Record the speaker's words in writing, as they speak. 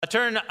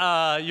Turn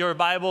your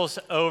Bibles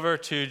over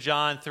to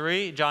John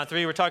 3. John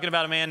 3, we're talking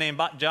about a man named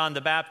John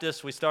the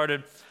Baptist. We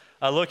started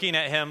looking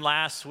at him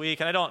last week,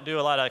 and I don't do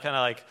a lot of kind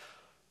of like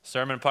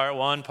sermon part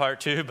 1,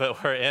 part 2,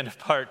 but we're in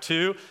part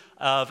 2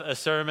 of a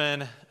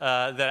sermon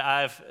that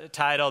I've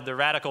titled The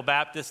Radical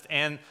Baptist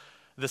and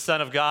the Son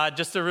of God.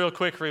 Just a real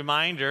quick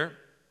reminder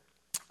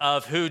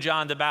of who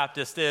John the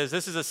Baptist is.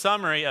 This is a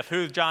summary of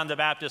who John the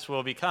Baptist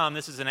will become.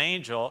 This is an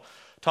angel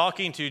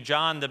talking to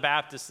John the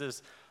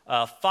Baptist's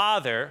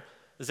father,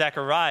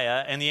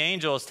 Zechariah, and the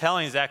angel is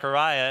telling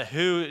Zechariah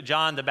who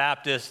John the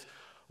Baptist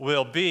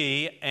will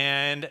be,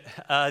 and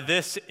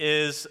this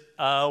is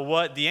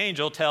what the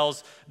angel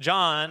tells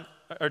John,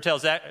 or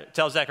tells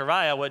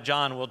Zechariah what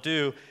John will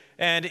do.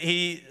 And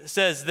he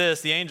says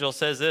this, the angel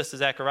says this to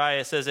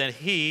Zechariah, says, and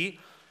he,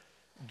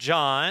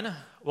 John,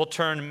 will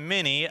turn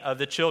many of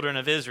the children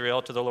of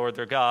Israel to the Lord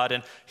their God,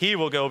 and he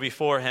will go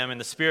before him in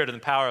the spirit and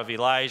the power of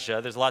Elijah.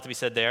 There's a lot to be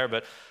said there,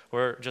 but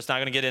we're just not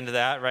going to get into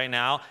that right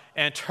now.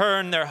 And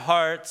turn the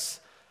hearts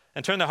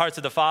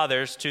of the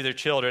fathers to their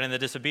children, and the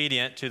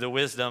disobedient to the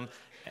wisdom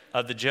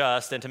of the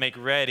just, and to make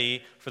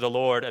ready for the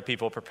Lord a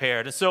people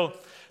prepared. And so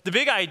the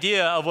big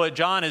idea of what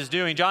John is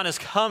doing, John is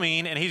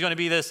coming, and he's going to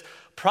be this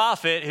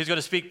prophet who's going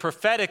to speak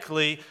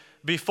prophetically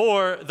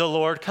before the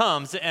Lord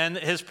comes. And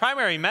his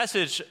primary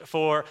message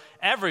for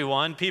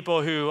everyone,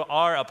 people who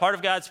are a part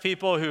of God's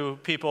people who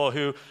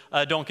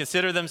don't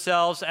consider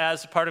themselves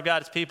as part of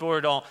God's people or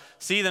don't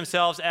see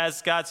themselves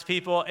as God's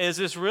people, is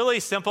this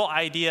really simple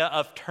idea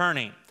of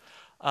turning.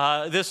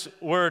 This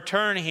word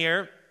turn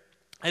here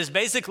is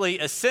basically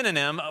a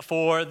synonym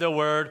for the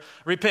word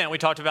repent. We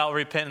talked about what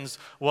repentance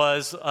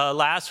was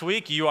last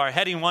week. You are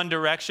heading one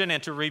direction,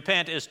 and to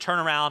repent is turn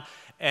around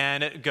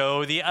and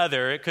go the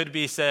other. It could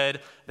be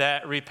said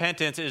that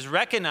repentance is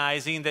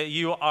recognizing that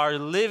you are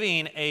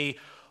living a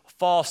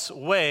false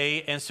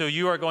way, and so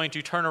you are going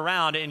to turn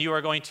around and you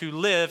are going to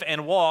live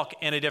and walk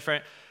in a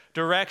different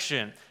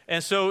direction.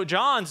 And so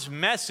John's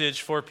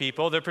message for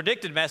people, the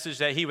predicted message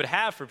that he would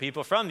have for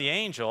people from the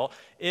angel,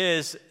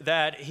 is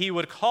that he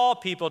would call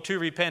people to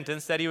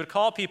repentance, that he would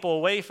call people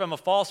away from a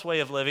false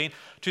way of living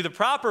to the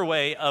proper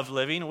way of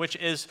living, which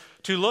is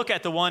to look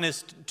at the one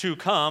is to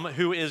come,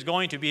 who is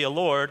going to be a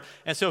Lord.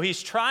 And so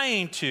he's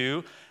trying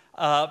to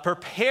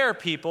prepare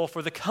people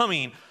for the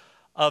coming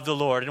of the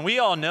Lord. And we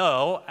all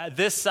know,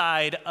 this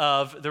side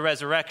of the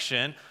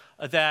resurrection,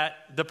 that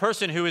the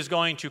person who is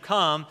going to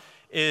come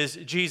is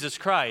Jesus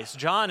Christ.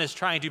 John is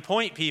trying to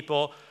point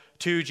people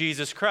to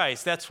Jesus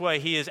Christ. That's why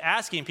he is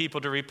asking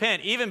people to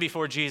repent even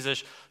before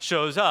Jesus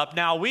shows up.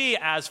 Now, we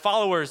as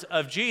followers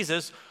of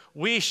Jesus,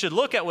 we should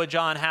look at what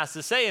John has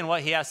to say and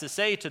what he has to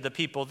say to the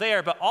people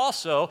there, but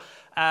also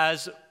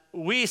as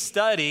we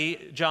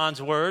study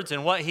John's words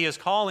and what he is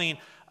calling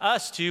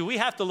us to, we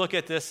have to look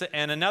at this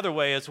in another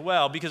way as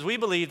well, because we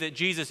believe that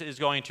Jesus is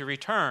going to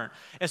return.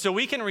 And so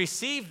we can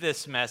receive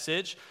this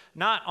message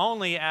not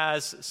only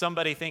as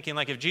somebody thinking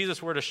like if Jesus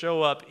were to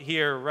show up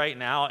here right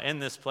now in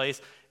this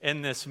place,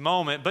 in this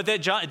moment, but that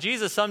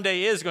Jesus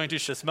someday is going to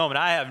show this moment.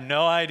 I have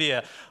no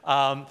idea.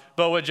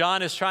 But what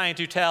John is trying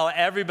to tell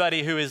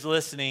everybody who is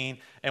listening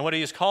and what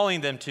he is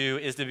calling them to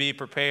is to be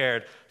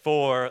prepared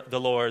for the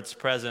Lord's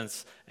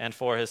presence and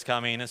for his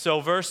coming. And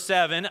so verse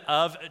 7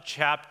 of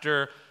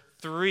chapter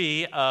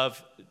 3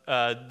 of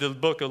the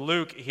book of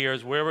Luke here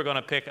is where we're going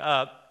to pick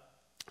up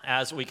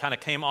as we kind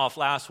of came off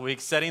last week.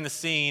 Setting the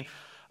scene,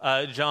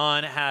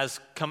 John has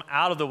come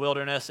out of the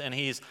wilderness, and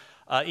he's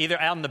either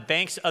out on the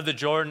banks of the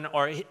Jordan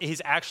or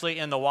he's actually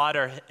in the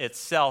water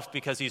itself,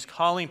 because he's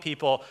calling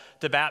people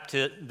to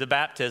the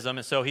baptism.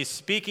 And so he's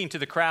speaking to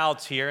the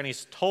crowds here, and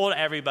he's told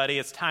everybody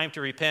it's time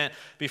to repent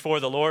before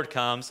the Lord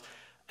comes.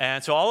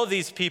 And so all of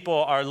these people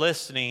are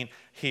listening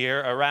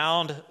here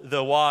around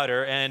the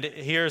water. And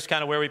here's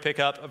kind of where we pick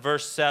up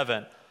verse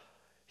 7.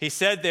 He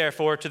said,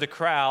 therefore, to the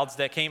crowds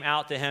that came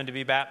out to him to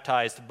be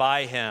baptized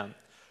by him,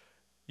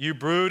 you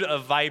brood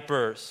of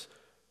vipers,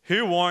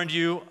 who warned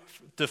you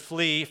to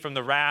flee from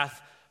the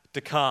wrath to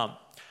come?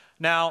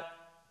 Now,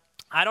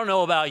 I don't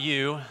know about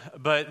you,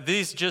 but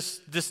this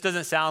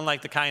doesn't sound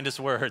like the kindest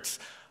words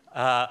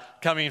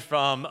coming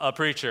from a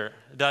preacher,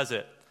 does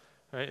it?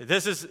 Right?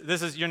 This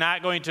is you're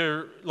not going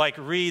to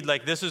read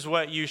this is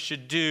what you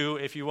should do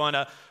if you want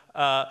to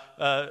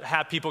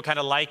have people kind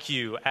of like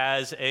you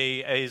as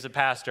a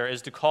pastor,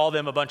 is to call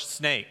them a bunch of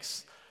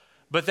snakes.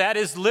 But that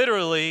is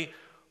literally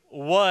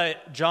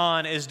what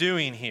John is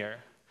doing here.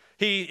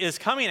 He is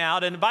coming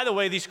out, and by the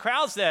way, these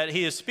crowds that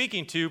he is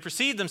speaking to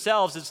perceive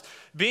themselves as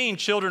being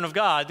children of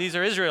God. These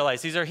are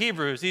Israelites, these are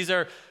Hebrews, these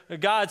are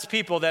God's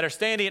people that are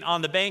standing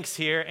on the banks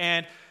here,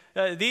 and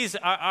these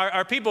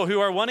are people who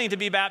are wanting to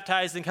be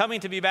baptized and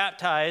coming to be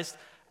baptized,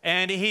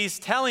 and he's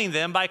telling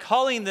them, by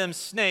calling them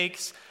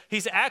snakes,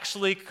 he's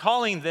actually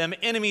calling them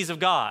enemies of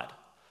God.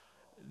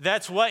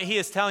 That's what he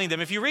is telling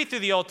them. If you read through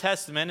the Old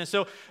Testament, and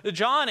so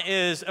John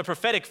is a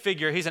prophetic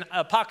figure. He's an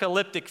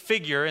apocalyptic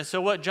figure. And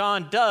so what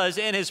John does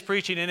in his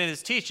preaching and in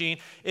his teaching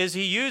is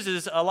he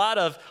uses a lot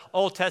of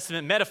Old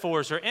Testament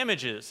metaphors or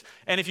images.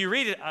 And if you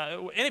read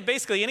it,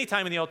 basically any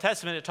time in the Old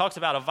Testament it talks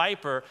about a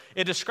viper,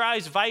 it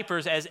describes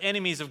vipers as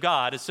enemies of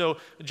God. And so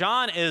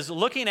John is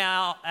looking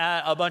out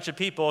at a bunch of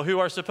people who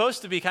are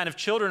supposed to be kind of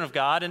children of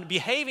God and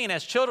behaving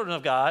as children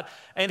of God.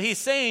 And he's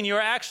saying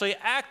you're actually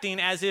acting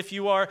as if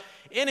you are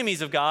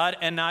enemies of God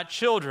and not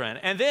children.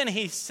 And then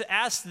he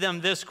asks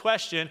them this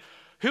question: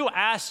 who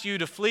asked you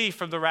to flee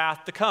from the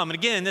wrath to come? And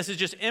again, this is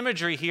just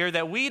imagery here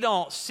that we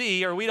don't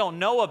see or we don't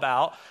know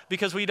about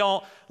because we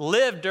don't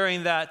live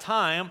during that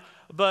time.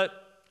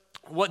 But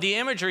what the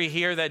imagery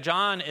here that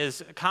John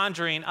is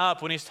conjuring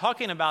up when he's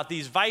talking about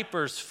these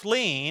vipers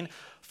fleeing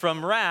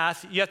from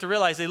wrath, you have to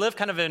realize they live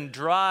kind of in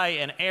dry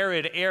and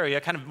arid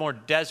area, kind of more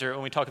desert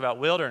when we talk about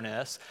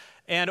wilderness.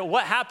 And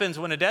what happens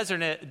when a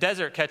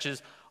desert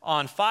catches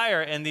on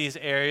fire in these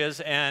areas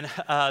and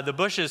the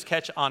bushes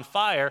catch on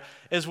fire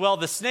is, well,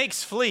 the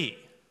snakes flee.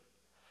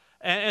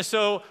 And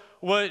so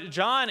what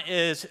John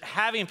is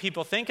having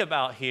people think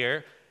about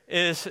here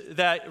is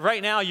that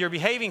right now you're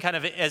behaving kind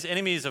of as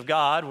enemies of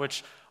God,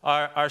 which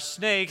are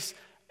snakes,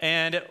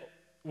 and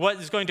what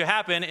is going to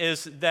happen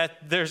is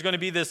that there's going to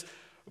be this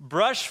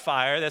brush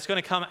fire that's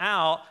going to come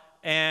out,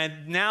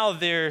 and now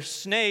they're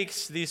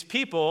snakes, these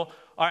people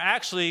are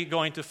actually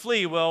going to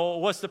flee. Well,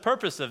 what's the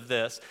purpose of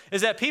this?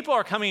 Is that people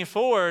are coming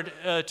forward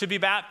to be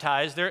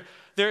baptized.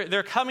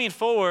 They're coming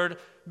forward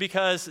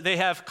because they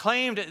have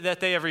claimed that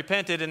they have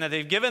repented and that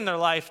they've given their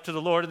life to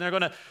the Lord, and they're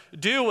going to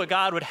do what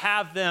God would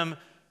have them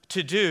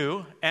to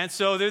do. And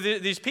so they're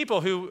these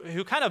people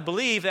who kind of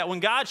believe that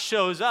when God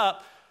shows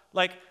up,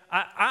 like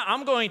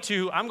I'm going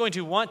to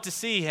want to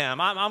see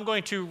him. I'm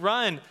going to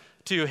run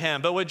to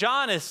him. But what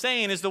John is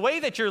saying is the way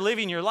that you're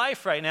living your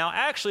life right now,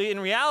 actually, in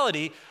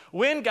reality,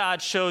 when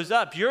God shows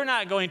up, you're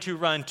not going to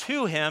run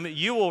to him,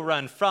 you will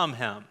run from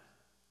him.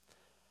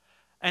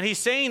 And he's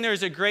saying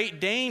there's a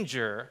great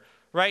danger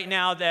right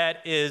now that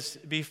is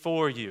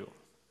before you.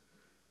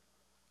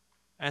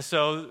 And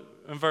so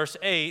in verse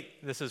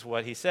 8, this is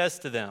what he says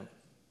to them: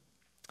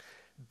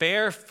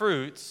 bear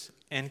fruits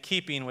in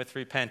keeping with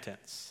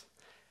repentance.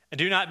 And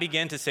do not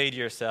begin to say to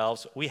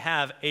yourselves, we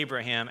have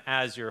Abraham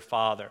as your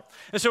father.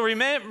 And so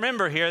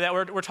remember here that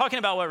we're talking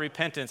about what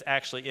repentance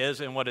actually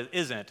is and what it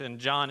isn't. And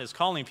John is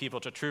calling people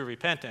to true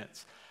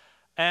repentance.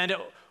 And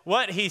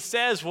what he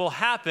says will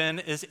happen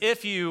is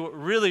if you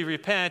really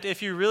repent,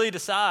 if you really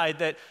decide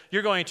that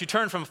you're going to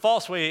turn from a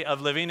false way of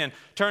living and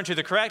turn to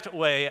the correct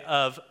way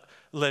of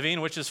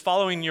living, which is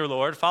following your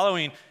Lord,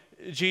 following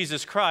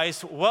Jesus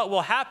Christ, what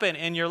will happen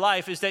in your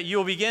life is that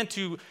you'll begin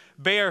to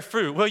bear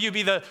fruit. Will you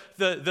be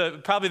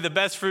the probably the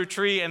best fruit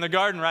tree in the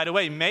garden right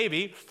away?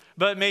 Maybe,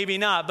 but maybe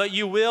not. But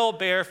you will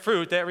bear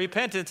fruit. That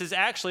repentance is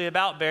actually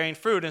about bearing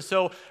fruit. And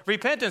so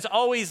repentance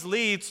always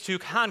leads to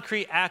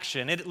concrete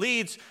action. It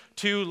leads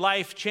to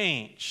life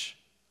change.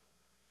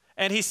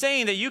 And he's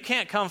saying that you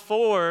can't come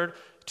forward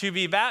to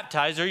be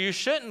baptized, or you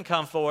shouldn't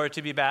come forward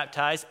to be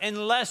baptized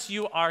unless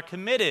you are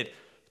committed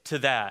to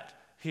that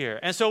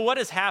here. And so what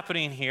is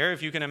happening here,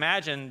 if you can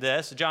imagine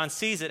this, John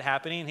sees it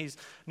happening, he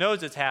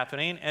knows it's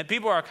happening, and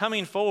people are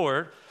coming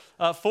forward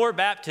for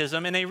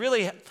baptism, and they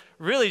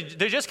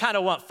they just kind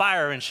of want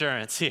fire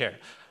insurance here.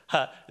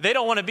 They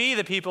don't want to be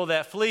the people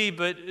that flee,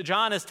 but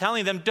John is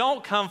telling them,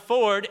 don't come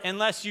forward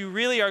unless you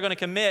really are going to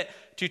commit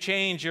to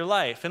change your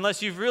life,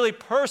 unless you've really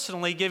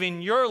personally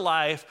given your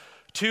life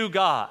to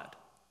God,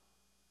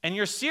 and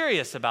you're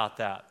serious about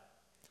that.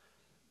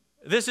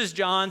 This is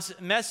John's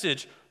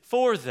message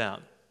for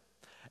them.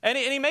 And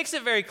he makes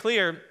it very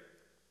clear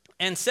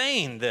in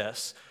saying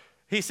this.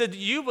 He said,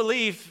 you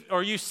believe,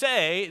 or you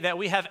say that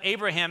we have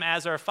Abraham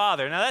as our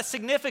father. Now that's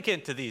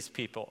significant to these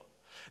people.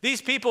 These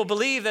people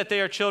believe that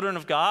they are children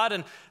of God,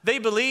 and they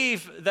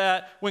believe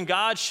that when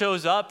God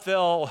shows up,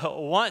 they'll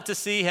want to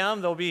see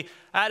him. They'll be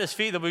at his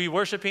feet. They'll be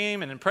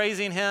worshiping him and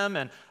praising him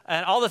and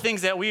all the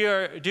things that we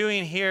are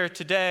doing here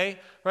today,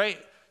 right?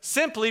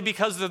 Simply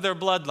because of their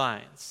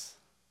bloodlines.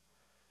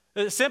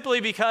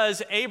 Simply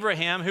because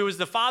Abraham, who was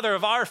the father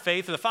of our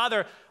faith, the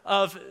father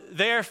of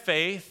their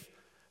faith,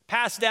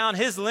 passed down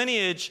his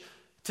lineage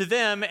to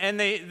them, and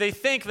they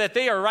think that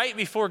they are right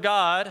before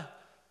God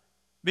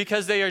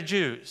because they are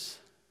Jews.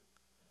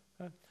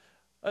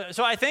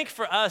 So I think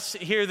for us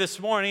here this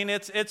morning,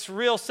 it's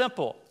real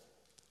simple.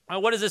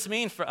 What does this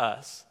mean for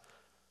us?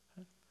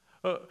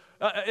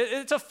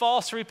 It's a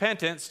false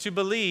repentance to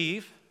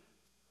believe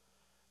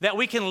that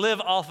we can live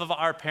off of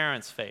our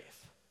parents' faith.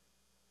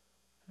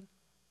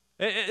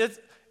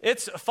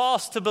 It's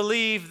false to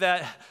believe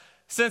that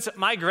since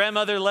my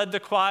grandmother led the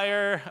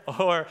choir,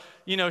 or,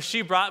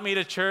 she brought me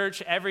to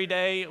church every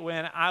day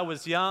when I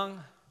was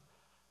young,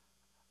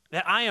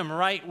 that I am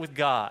right with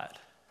God.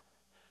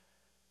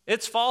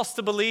 It's false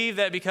to believe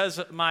that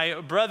because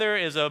my brother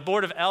is a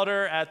board of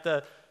elder at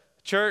the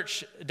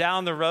church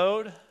down the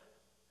road,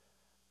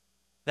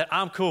 that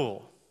I'm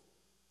cool.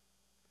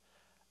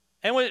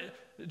 And what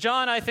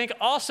John, I think,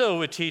 also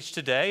would teach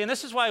today, and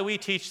this is why we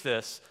teach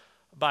this,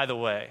 by the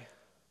way,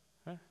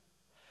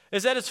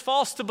 is that it's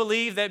false to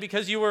believe that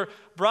because you were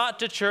brought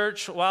to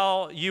church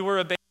while you were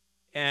a baby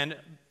and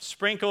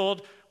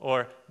sprinkled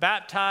or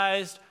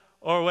baptized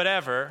or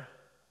whatever,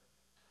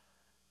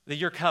 that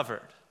you're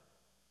covered.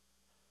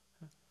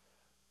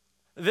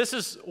 This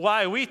is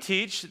why we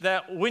teach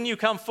that when you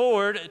come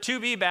forward to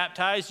be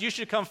baptized, you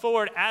should come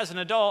forward as an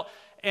adult,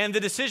 and the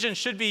decision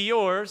should be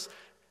yours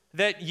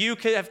that you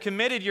have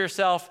committed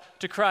yourself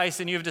to Christ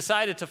and you've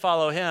decided to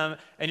follow him,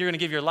 and you're going to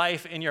give your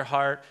life and your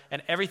heart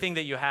and everything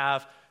that you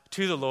have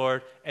to the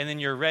Lord, and then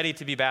you're ready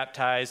to be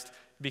baptized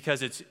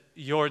because it's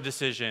your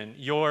decision,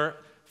 your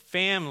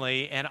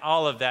family, and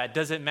all of that.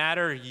 Does it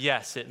matter?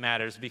 Yes, it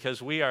matters,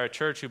 because we are a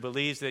church who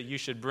believes that you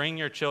should bring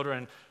your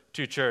children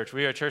to church.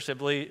 We are a church that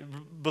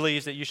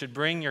believes that you should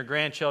bring your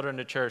grandchildren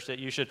to church, that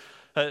you should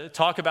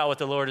talk about what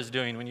the Lord is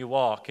doing when you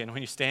walk and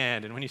when you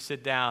stand and when you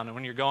sit down and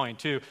when you're going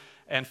to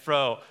and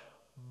fro.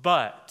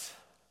 But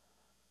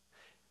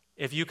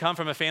if you come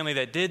from a family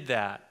that did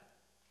that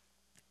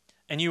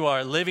and you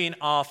are living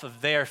off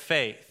of their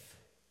faith,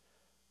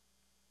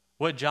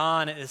 what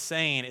John is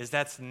saying is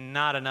that's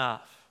not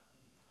enough.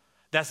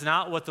 That's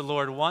not what the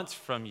Lord wants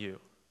from you.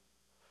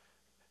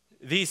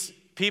 These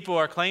people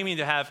are claiming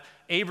to have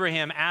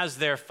Abraham as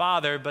their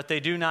father, but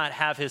they do not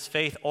have his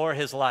faith or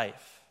his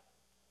life.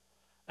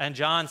 And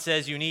John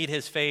says you need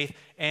his faith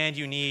and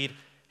you need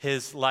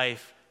his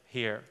life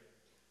here.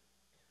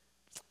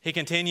 He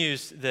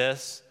continues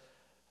this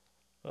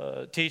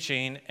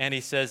teaching, and he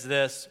says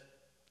this,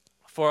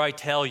 "For I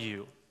tell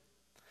you,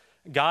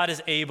 God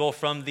is able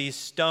from these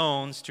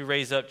stones to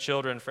raise up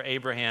children for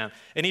Abraham.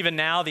 And even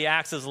now the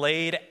axe is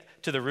laid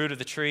to the root of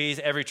the trees.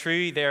 Every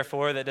tree,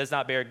 therefore, that does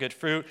not bear good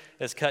fruit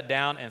is cut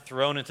down and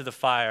thrown into the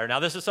fire."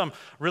 Now, this is some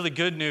really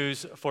good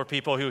news for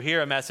people who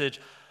hear a message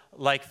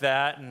like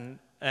that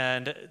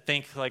and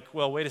think like,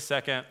 well, wait a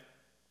second.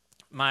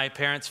 My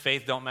parents'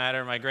 faith don't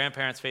matter. My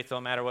grandparents' faith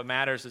don't matter. What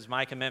matters is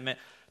my commitment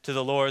to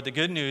the Lord. The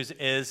good news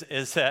is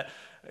that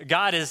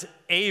God is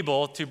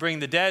able to bring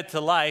the dead to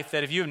life,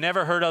 that if you've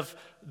never heard of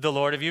the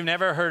Lord, if you've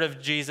never heard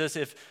of Jesus,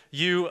 if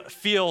you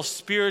feel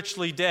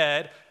spiritually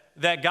dead,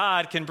 that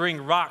God can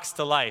bring rocks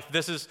to life.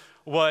 This is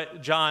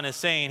what John is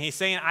saying. He's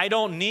saying, I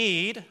don't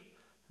need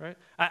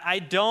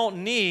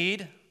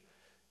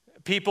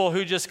people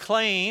who just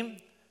claim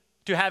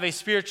to have a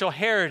spiritual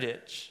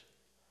heritage.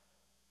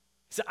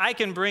 So I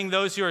can bring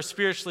those who are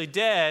spiritually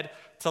dead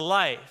to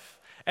life.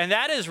 And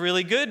that is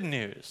really good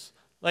news.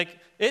 Like,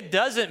 it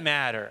doesn't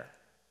matter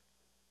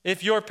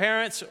if your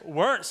parents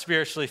weren't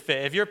spiritually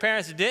fit, if your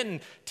parents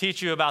didn't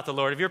teach you about the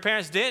Lord, if your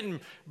parents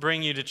didn't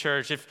bring you to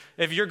church, if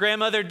your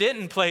grandmother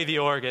didn't play the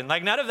organ,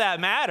 like none of that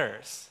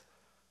matters.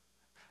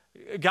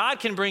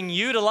 God can bring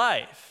you to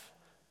life,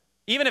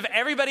 even if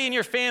everybody in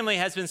your family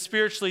has been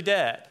spiritually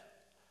dead.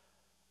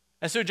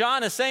 And so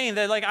John is saying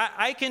that, like,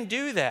 I can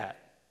do that.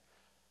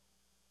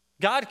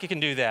 God can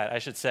do that, I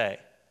should say,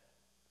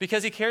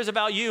 because he cares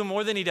about you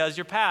more than he does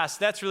your past.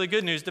 That's really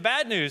good news. The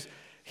bad news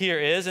here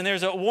is, and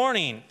there's a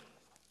warning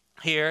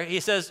here, he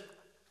says,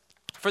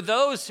 for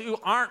those who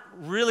aren't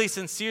really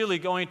sincerely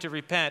going to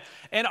repent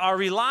and are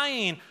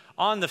relying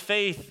on the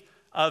faith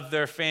of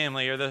their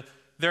family or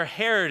their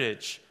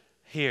heritage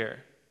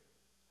here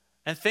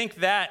and think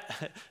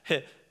that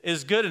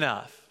is good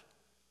enough.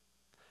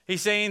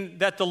 He's saying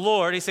that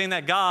he's saying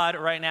that God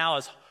right now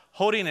is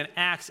holding an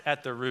axe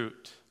at the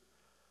root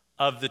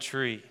of the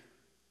tree.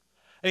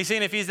 And he's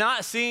saying if he's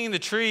not seeing the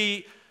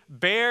tree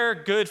bear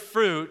good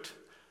fruit,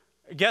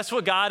 guess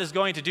what God is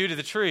going to do to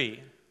the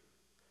tree?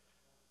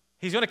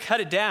 He's going to cut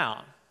it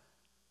down.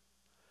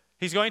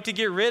 He's going to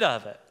get rid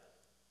of it.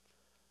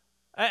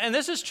 And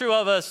this is true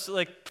of us,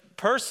 like,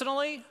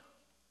 personally.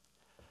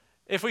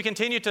 If we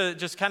continue to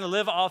just kind of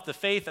live off the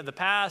faith of the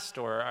past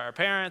or our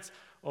parents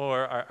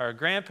or our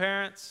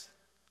grandparents,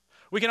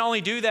 we can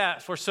only do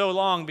that for so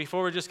long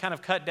before we're just kind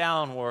of cut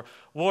down or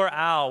wore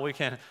out. We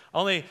can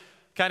only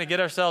kind of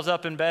get ourselves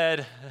up in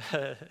bed,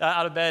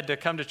 out of bed to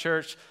come to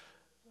church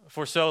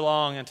for so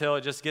long until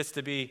it just gets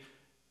to be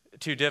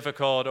too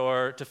difficult,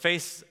 or to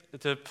place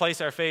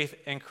our faith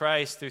in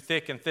Christ through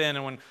thick and thin.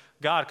 And when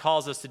God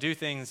calls us to do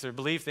things or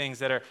believe things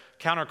that are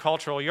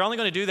countercultural, you're only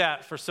going to do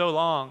that for so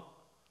long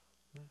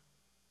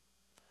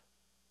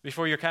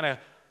before you're kind of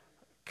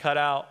cut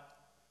out.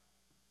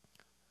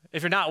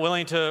 If you're not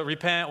willing to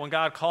repent when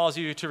God calls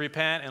you to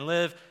repent and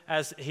live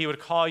as he would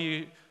call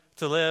you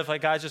to live,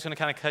 like, God's just going to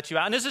kind of cut you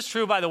out. And this is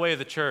true, by the way, of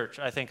the church,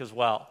 I think, as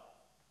well.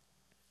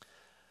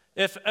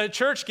 If a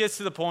church gets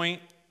to the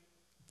point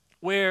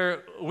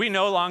where we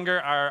no longer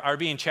are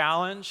being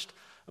challenged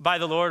by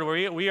the Lord,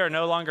 where we are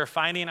no longer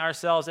finding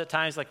ourselves at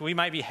times like we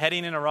might be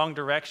heading in a wrong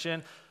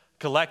direction,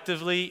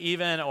 collectively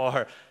even,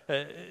 or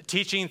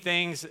teaching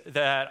things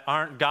that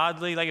aren't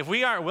godly. Like, if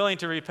we aren't willing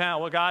to repent,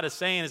 what God is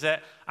saying is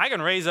that I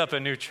can raise up a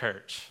new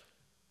church.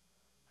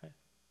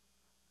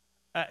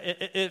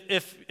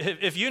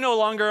 If you no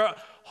longer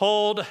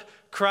hold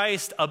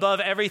Christ above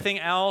everything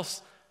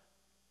else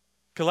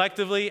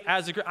collectively,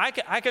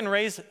 I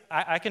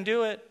can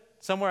do it.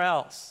 somewhere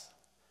else.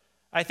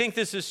 I think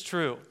this is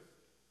true.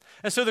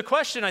 And so the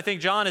question I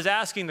think John is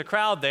asking the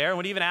crowd there, and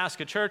would even ask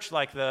a church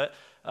like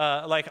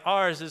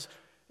ours,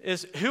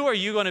 is who are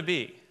you going to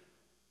be?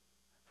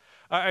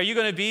 Are you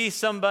going to be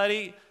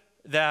somebody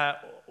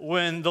that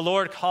when the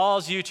Lord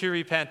calls you to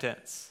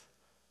repentance,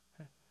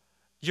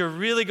 you're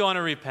really going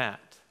to repent?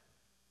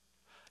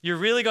 You're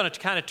really going to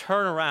kind of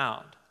turn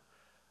around?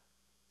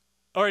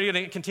 Or are you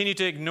going to continue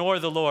to ignore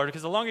the Lord?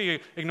 Because the longer you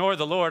ignore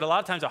the Lord, a lot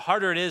of times the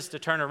harder it is to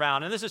turn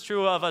around. And this is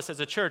true of us as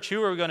a church.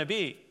 Who are we going to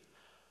be?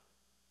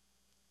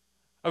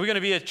 Are we going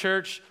to be a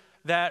church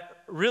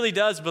that really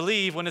does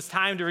believe when it's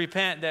time to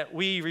repent that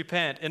we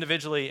repent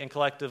individually and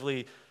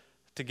collectively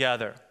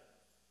together?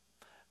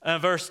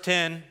 Verse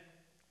 10,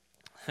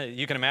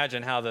 you can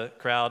imagine how the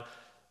crowd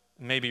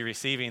may be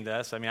receiving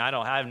this. I mean,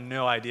 I have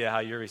no idea how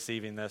you're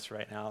receiving this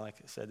right now. Like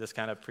I said, this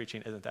kind of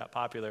preaching isn't that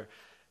popular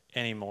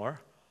anymore.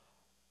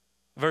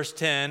 Verse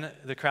 10,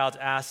 the crowds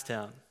asked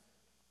him,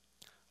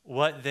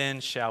 "What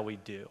then shall we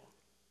do?"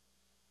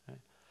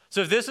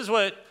 So if this is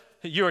what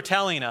you are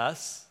telling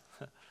us,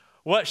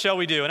 what shall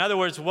we do? In other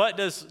words, what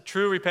does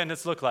true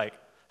repentance look like?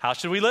 How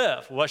should we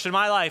live? What should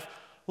my life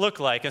look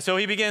like? And so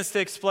he begins to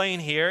explain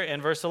here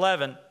in verse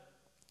 11.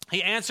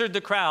 He answered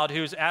the crowd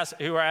who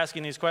are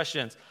asking these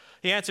questions.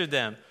 He answered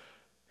them,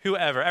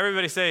 "Whoever."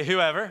 Everybody say,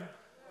 whoever.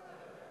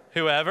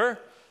 Whoever.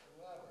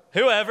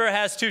 Whoever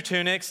has 2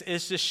 tunics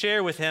is to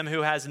share with him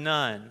who has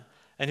none,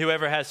 and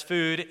whoever has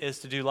food is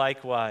to do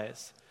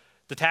likewise.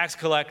 The tax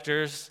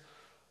collectors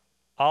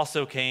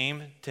also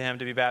came to him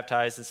to be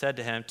baptized and said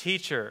to him,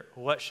 "Teacher,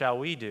 what shall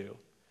we do?"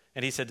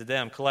 And he said to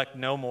them, "Collect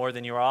no more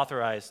than you are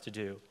authorized to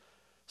do."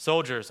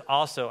 Soldiers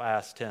also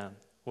asked him,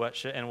 what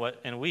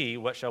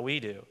shall we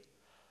do?"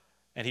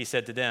 And he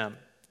said to them,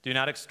 "Do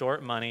not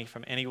extort money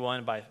from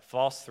anyone by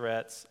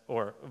threats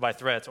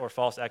or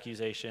false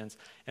accusations,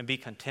 and be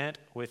content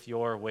with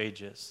your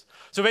wages."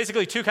 So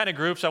basically 2 kind of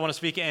groups I want to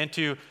speak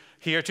into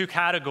here, 2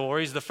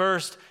 categories. The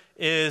first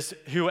is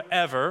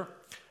whoever.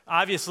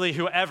 Obviously,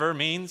 whoever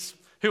means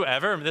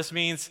whoever. This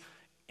means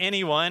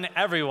anyone,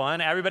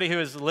 everyone. Everybody who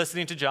is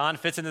listening to John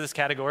fits into this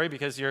category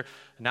because you're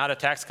not a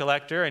tax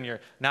collector and you're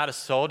not a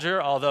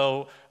soldier,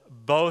 although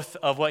both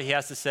of what he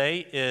has to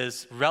say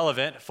is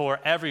relevant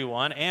for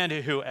everyone and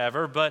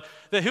whoever. But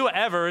the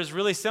whoever is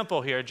really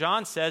simple here.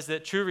 John says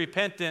that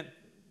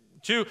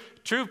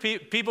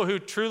people who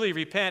truly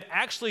repent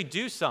actually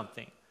do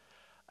something.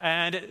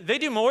 And they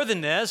do more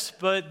than this,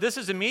 but this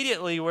is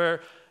immediately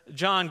where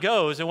John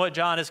goes and what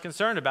John is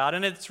concerned about.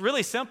 And it's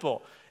really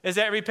simple, is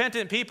that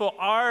repentant people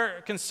are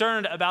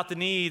concerned about the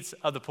needs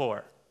of the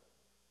poor.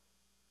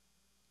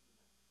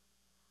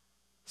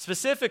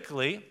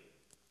 Specifically,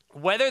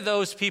 whether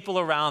those people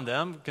around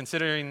them,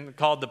 considering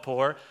called the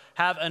poor,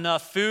 have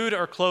enough food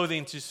or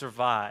clothing to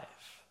survive.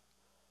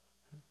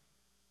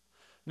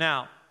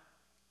 Now,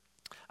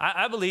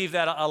 I believe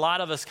that a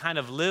lot of us kind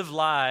of live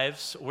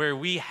lives where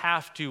we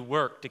have to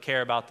work to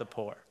care about the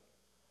poor.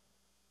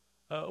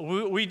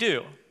 We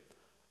do.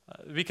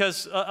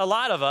 Because a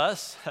lot of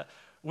us,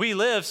 we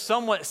live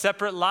somewhat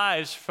separate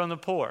lives from the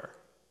poor.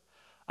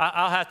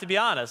 I'll have to be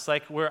honest,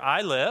 like where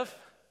I live,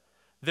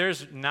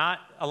 there's not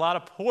a lot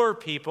of poor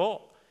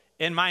people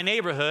in my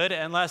neighborhood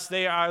unless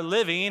they are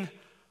living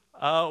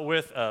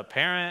with a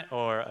parent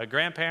or a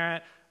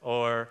grandparent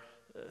or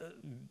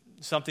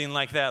something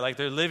like that. Like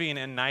they're living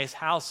in nice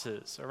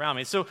houses around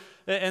me. So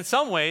in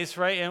some ways,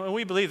 right, and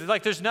we believe that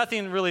like there's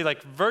nothing really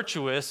like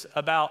virtuous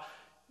about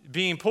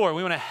being poor.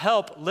 We want to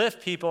help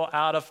lift people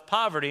out of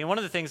poverty. And one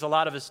of the things a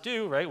lot of us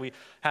do, right, we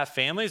have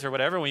families or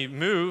whatever, we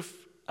move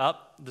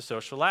up the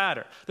social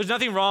ladder. There's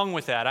nothing wrong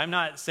with that. I'm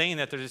not saying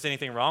that there's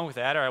anything wrong with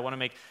that or I want to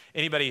make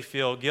anybody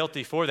feel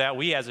guilty for that.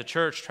 We as a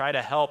church try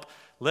to help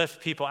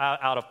lift people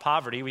out of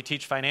poverty. We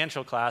teach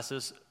financial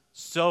classes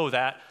so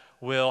that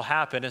will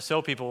happen and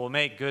so people will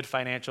make good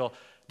financial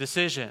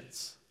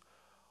decisions.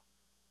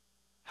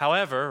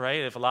 However,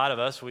 right, if a lot of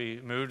us, we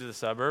move to the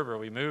suburb or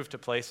we move to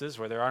places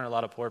where there aren't a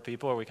lot of poor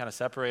people or we kind of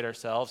separate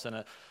ourselves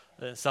in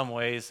some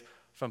ways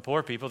from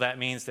poor people, that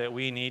means that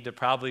we need to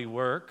probably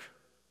work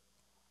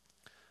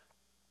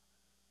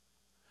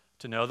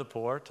to know the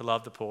poor, to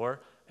love the poor,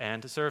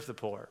 and to serve the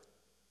poor.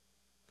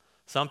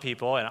 Some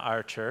people in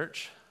our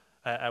church,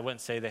 I wouldn't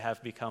say they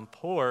have become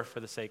poor for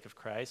the sake of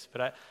Christ,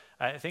 but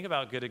I think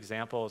about good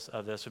examples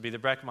of this would be the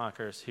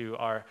Breckmachers who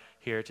are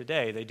here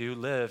today. They do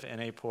live in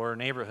a poor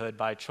neighborhood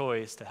by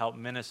choice to help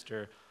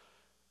minister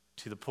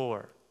to the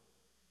poor.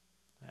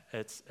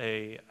 It's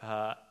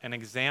an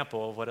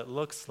example of what it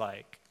looks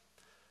like.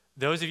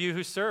 Those of you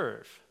who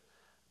serve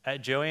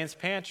at Joanne's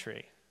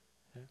Pantry,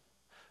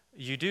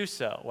 you do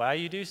so. While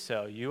you do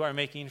so, you are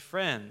making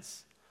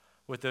friends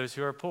with those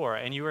who are poor,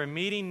 and you are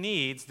meeting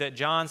needs that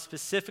John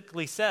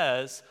specifically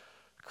says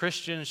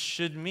Christians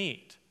should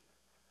meet,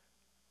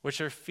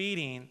 which are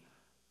feeding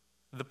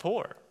the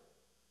poor.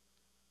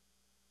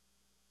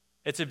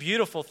 It's a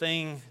beautiful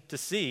thing to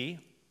see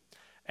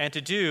and to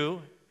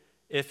do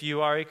if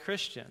you are a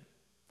Christian,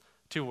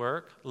 to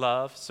work,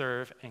 love,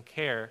 serve, and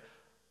care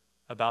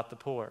about the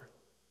poor.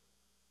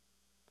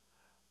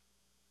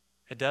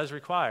 it does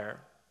require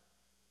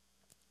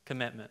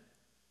commitment.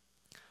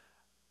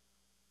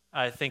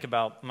 I think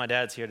about my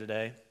dad's here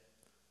today.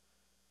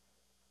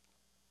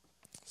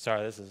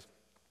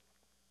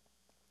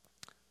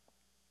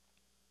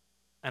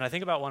 And I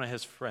think about one of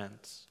his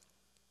friends.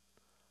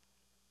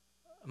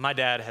 My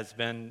dad has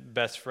been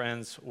best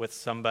friends with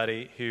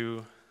somebody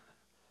who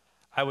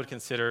I would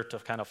consider to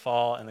kind of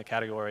fall in the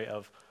category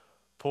of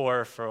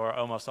poor for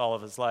almost all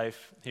of his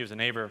life. He was a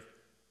neighbor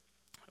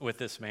with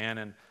this man,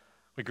 and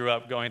we grew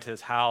up going to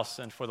his house,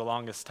 and for the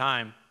longest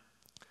time,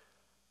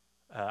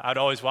 I'd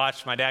always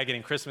watch my dad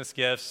getting Christmas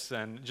gifts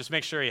and just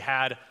make sure he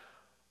had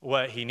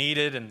what he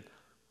needed, and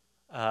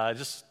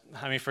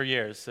for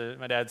years.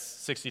 My dad's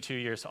 62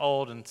 years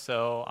old, and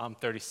so I'm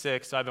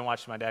 36, so I've been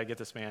watching my dad get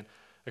this man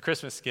a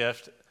Christmas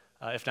gift,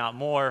 if not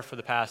more, for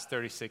the past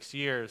 36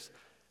 years,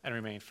 and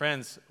remain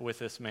friends with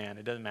this man.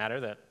 It doesn't matter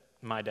that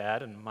my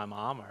dad and my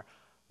mom are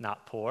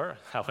not poor.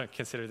 I wouldn't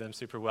consider them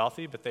super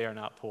wealthy, but they are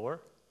not poor.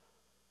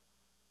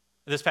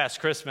 This past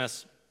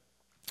Christmas,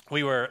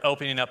 we were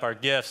opening up our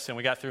gifts, and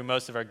we got through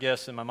most of our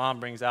gifts, and my mom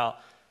brings out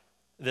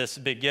this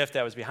big gift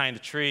that was behind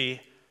the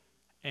tree,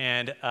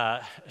 and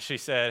she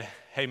said,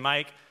 "Hey,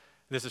 Mike,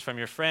 this is from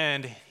your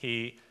friend.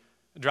 He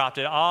dropped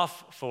it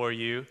off for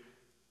you,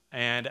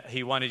 and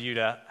he wanted you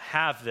to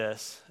have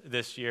this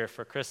year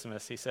for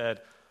Christmas." He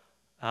said,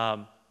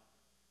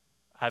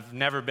 "I've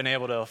never been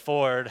able to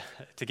afford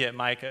to get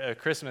Mike a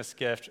Christmas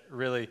gift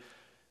really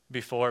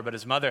before, but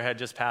his mother had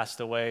just passed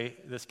away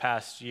this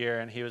past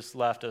year, and he was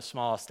left a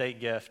small estate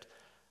gift,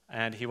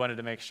 and he wanted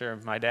to make sure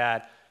my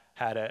dad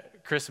had a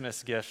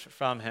Christmas gift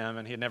from him,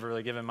 and he had never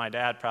really given my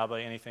dad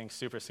probably anything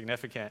super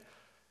significant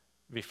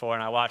before."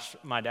 And I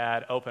watched my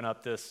dad open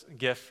up this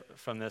gift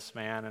from this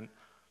man, and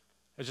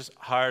it was just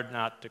hard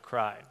not to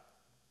cry.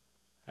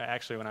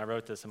 Actually, when I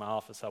wrote this in my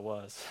office, I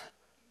was.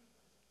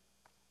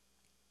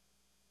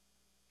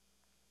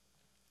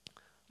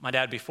 My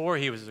dad, before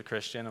he was a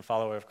Christian, a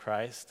follower of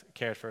Christ,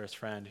 cared for his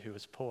friend who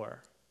was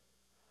poor.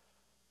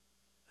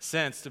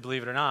 Since, to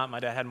believe it or not, my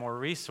dad had more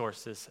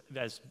resources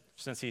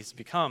since he's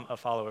become a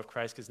follower of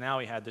Christ, because now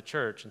he had the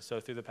church. And so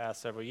through the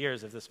past several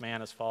years, if this man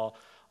has fallen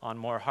on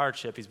more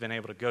hardship, he's been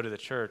able to go to the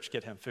church,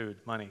 get him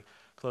food, money,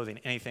 clothing,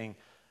 anything.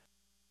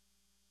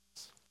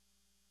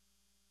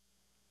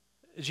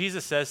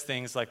 Jesus says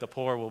things like the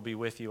poor will be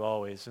with you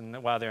always.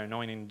 And while they're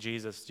anointing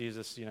Jesus,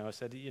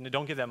 said,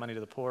 don't give that money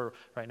to the poor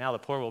right now. The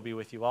poor will be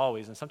with you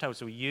always. And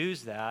sometimes we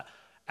use that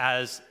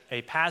as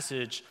a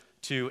passage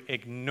to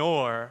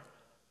ignore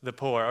the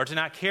poor, or to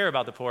not care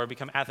about the poor,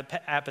 become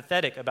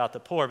apathetic about the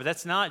poor. But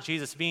that's not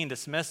Jesus being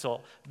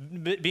dismissive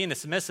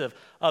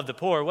of the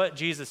poor. What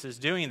Jesus is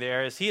doing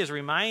there is he is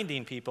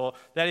reminding people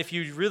that if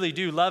you really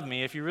do love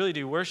me, if you really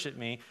do worship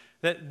me,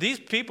 that these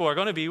people are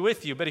going to be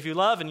with you. But if you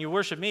love and you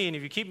worship me, and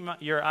if you keep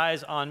your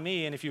eyes on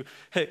me, and if you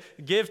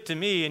give to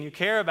me and you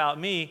care about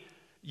me,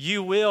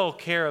 you will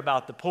care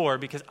about the poor,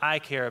 because I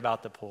care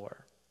about the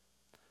poor.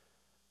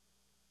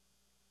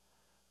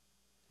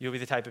 You'll be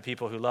the type of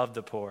people who love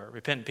the poor.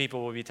 Repentant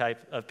people will be the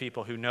type of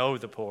people who know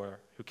the poor,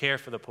 who care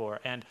for the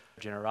poor, and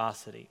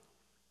generosity.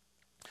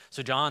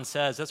 So John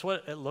says that's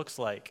what it looks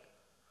like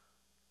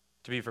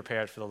to be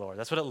prepared for the Lord.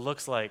 That's what it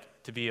looks like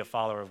to be a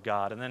follower of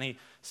God. And then he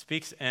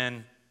speaks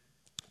in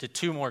to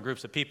two more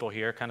groups of people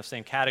here, kind of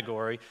same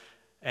category.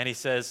 And he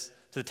says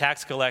to the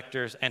tax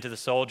collectors and to the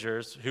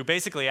soldiers, who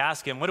basically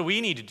ask him, what do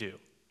we need to do?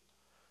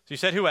 So you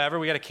said whoever,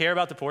 we got to care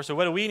about the poor, so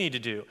what do we need to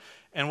do?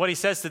 And what he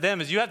says to them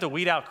is you have to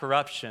weed out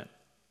corruption.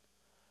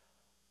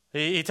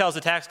 He tells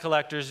the tax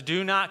collectors,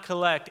 do not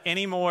collect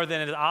any more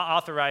than is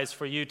authorized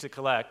for you to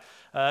collect.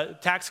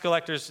 Tax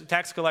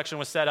collection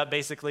was set up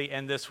basically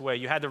in this way.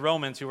 You had the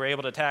Romans who were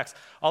able to tax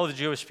all of the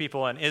Jewish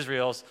people in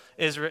Israel,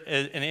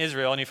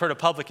 and you've heard of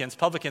publicans.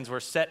 Publicans were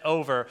set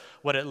over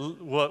what it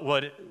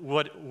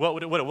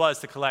was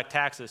to collect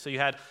taxes. So you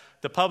had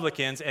the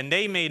publicans, and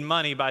they made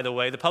money, by the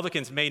way. The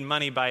publicans made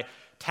money by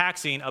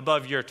taxing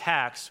above your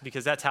tax,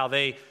 because that's how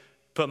they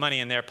put money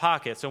in their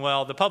pockets. And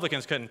well, the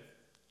publicans couldn't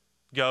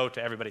go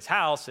to everybody's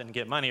house and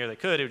get money, or they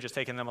could. It was just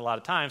taking them a lot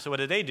of time. So what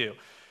did they do?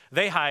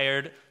 They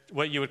hired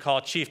what you would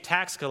call chief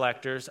tax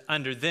collectors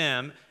under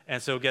them,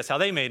 and so guess how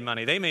they made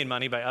money? They made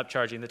money by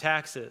upcharging the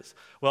taxes.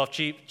 Well, if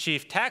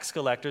chief tax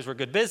collectors were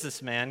good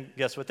businessmen,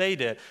 guess what they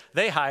did?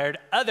 They hired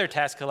other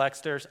tax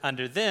collectors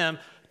under them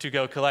to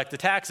go collect the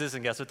taxes,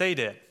 and guess what they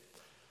did?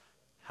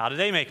 How did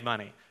they make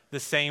money? The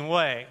same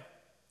way.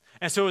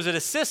 And so it was a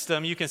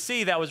system you can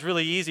see that was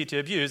really easy to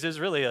abuse. It was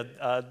really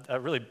a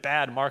really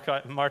bad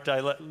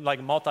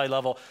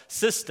multi-level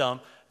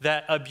system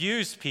that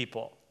abused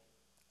people.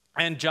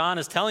 And John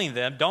is telling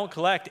them, don't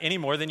collect any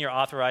more than you're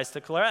authorized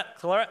to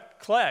collect.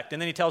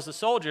 And then he tells the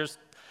soldiers,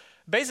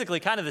 basically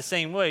kind of the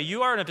same way.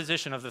 You are in a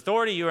position of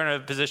authority. You are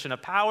in a position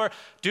of power.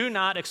 Do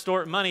not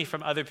extort money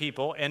from other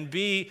people, and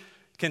be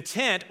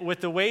content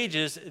with the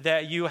wages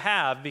that you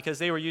have, because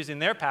they were using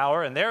their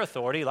power and their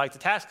authority, like the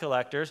tax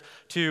collectors,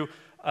 to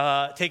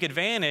take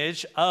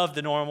advantage of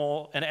the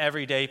normal and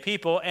everyday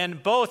people,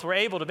 and both were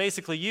able to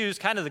basically use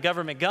kind of the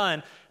government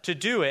gun to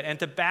do it and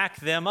to back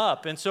them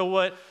up. And so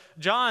what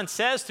John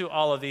says to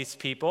all of these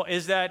people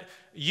is that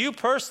you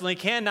personally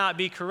cannot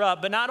be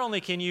corrupt, but not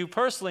only can you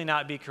personally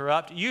not be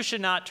corrupt, you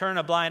should not turn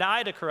a blind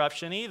eye to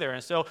corruption either.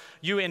 And so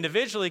you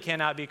individually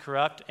cannot be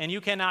corrupt, and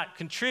you cannot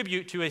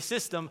contribute to a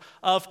system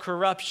of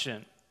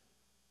corruption.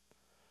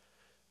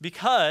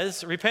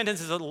 Because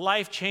repentance is a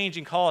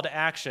life-changing call to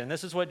action.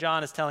 This is what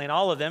John is telling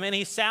all of them, and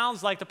he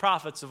sounds like the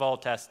prophets of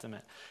Old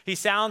Testament. He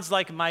sounds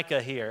like Micah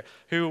here,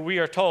 who we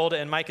are told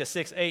in Micah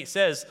 6:8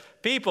 says,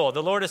 "People,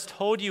 the Lord has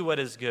told you what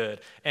is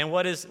good and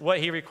what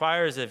he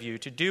requires of you,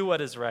 to do what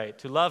is right,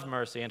 to love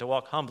mercy, and to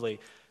walk humbly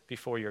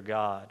before your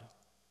God."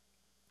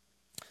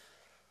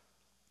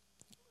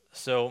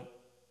 So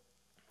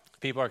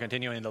people are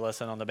continuing to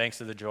listen on the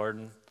banks of the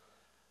Jordan,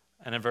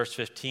 and in verse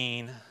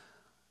 15,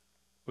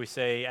 we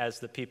say, as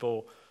the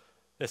people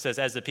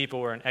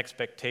were in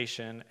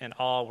expectation, and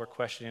all were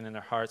questioning in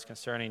their hearts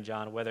concerning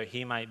John whether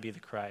he might be the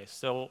Christ.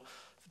 So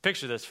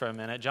picture this for a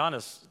minute. John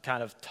is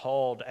kind of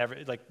told,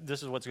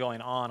 this is what's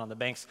going on the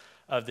banks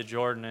of the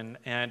Jordan,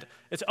 and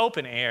it's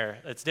open air.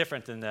 It's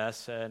different than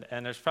this,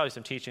 and there's probably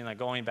some teaching like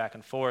going back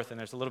and forth, and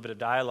there's a little bit of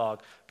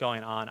dialogue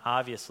going on,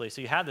 obviously.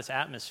 So you have this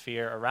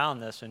atmosphere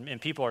around this,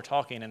 and people are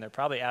talking, and they're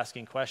probably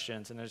asking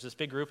questions, and there's this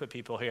big group of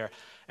people here,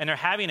 and they're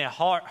having a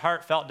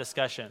heartfelt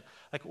discussion.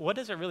 Like, what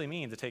does it really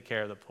mean to take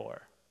care of the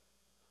poor?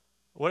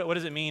 What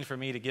does it mean for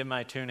me to give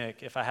my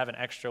tunic if I have an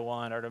extra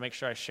one, or to make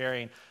sure I'm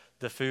sharing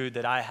the food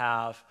that I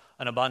have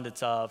an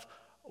abundance of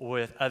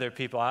with other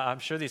people? I'm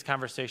sure these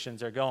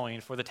conversations are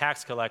going for the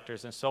tax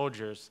collectors and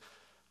soldiers.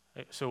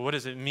 So what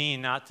does it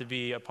mean not to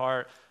be a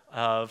part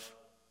of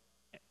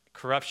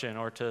corruption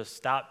or to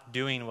stop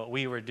doing what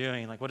we were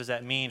doing? Like, what does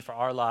that mean for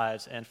our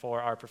lives and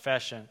for our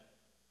profession?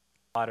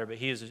 But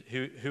he is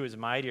who is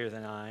mightier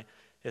than I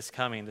is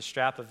coming. The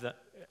strap of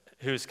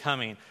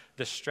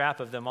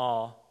them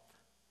all,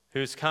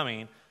 who's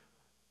coming.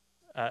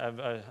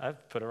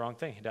 I've put a wrong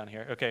thing down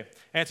here. Okay.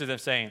 Answer them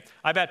saying,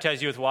 I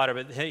baptize you with water,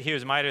 but he who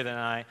is mightier than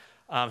I,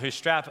 whose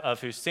strap of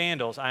whose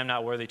sandals I am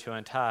not worthy to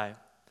untie.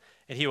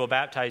 And he will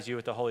baptize you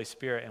with the Holy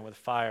Spirit and with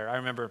fire. I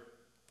remember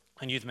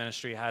in youth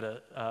ministry, I had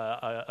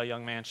a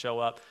young man show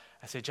up.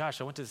 I said,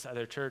 Josh, I went to this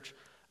other church,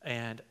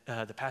 and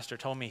the pastor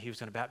told me he was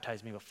going to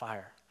baptize me with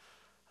fire.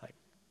 Like,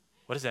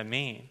 what does that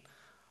mean?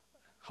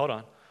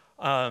 Hold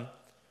on.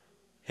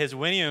 His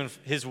winnowing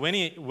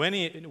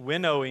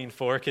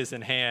fork is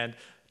in hand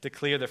to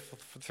clear the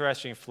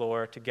threshing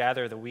floor, to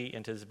gather the wheat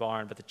into his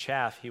barn, but the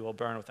chaff he will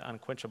burn with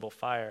unquenchable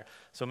fire.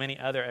 So many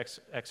other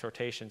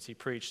exhortations he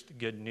preached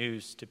good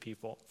news to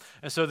people.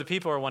 And so the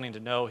people are wanting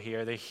to know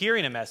here, they're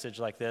hearing a message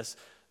like this,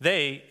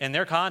 in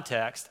their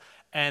context,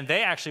 and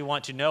they actually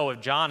want to know if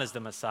John is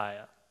the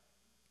Messiah.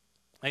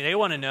 Like, they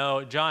want to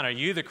know, John, are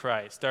you the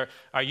Christ?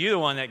 Are you the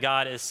one that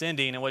God is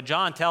sending? And what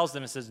John tells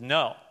them is says,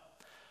 no,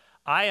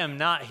 I am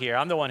not here.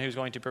 I'm the one who's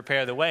going to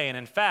prepare the way. And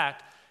in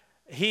fact,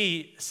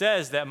 he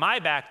says that my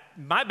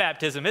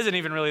baptism isn't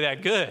even really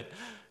that good.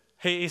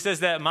 He says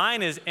that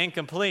mine is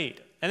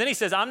incomplete. And then he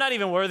says, I'm not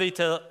even worthy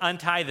to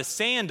untie the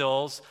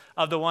sandals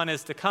of the one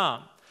is to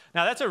come.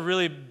 Now, that's a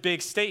really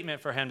big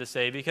statement for him to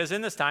say, because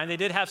in this time they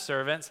did have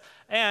servants,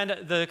 and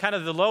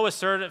the lowest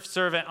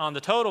servant on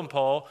the totem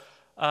pole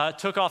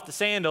took off the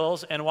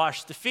sandals and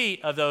washed the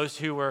feet of those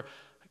who were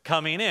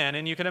coming in.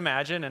 And you can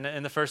imagine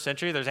in the first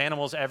century, there's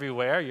animals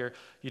everywhere.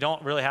 You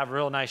don't really have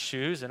real nice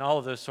shoes and all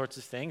of those sorts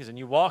of things. And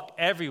you walk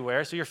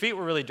everywhere. So your feet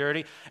were really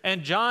dirty.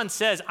 And John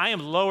says, I am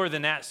lower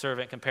than that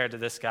servant compared to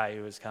this guy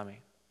who is coming.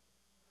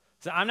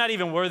 So I'm not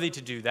even worthy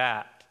to do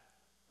that.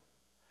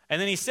 And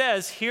then he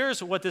says,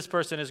 here's what this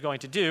person is going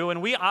to do. And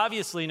we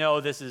obviously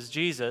know this is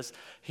Jesus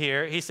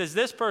here. He says,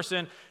 this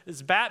person's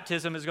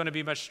baptism is going to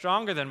be much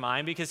stronger than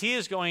mine, because he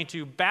is going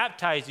to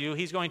baptize you.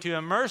 He's going to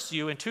immerse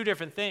you in two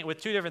different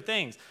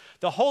things.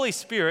 The Holy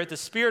Spirit, the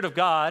Spirit of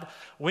God,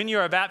 when you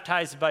are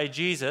baptized by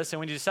Jesus, and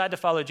when you decide to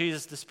follow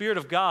Jesus, the Spirit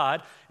of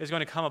God is going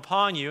to come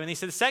upon you. And he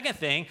said the second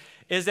thing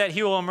is that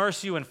he will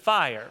immerse you in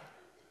fire.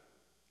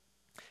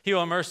 He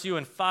will immerse you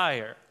in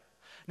fire.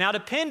 Now,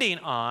 depending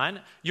on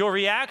your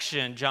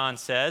reaction, John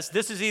says,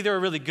 this is either a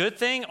really good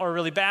thing or a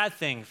really bad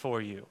thing for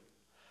you.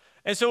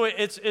 And so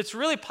it's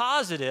really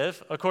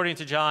positive, according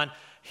to John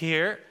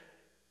here,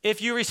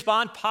 if you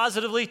respond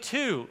positively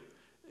to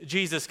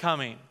Jesus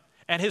coming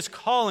and his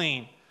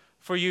calling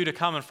for you to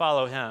come and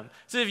follow him.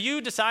 So if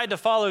you decide to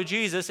follow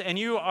Jesus and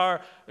you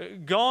are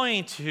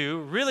going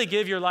to really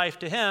give your life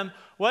to him,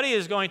 what he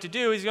is going to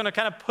do, he's going to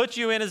kind of put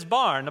you in his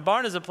barn. The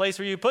barn is a place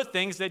where you put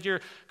things that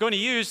you're going to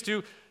use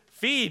to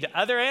feed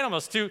other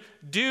animals, to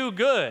do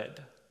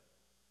good.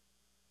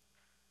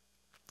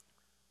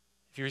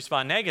 If you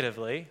respond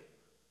negatively, he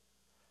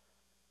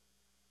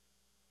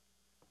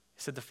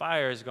said the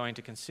fire is going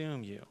to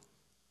consume you.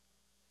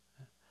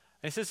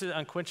 And he says this is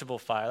unquenchable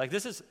fire. Like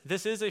this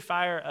is a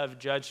fire of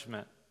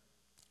judgment.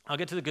 I'll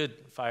get to the good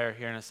fire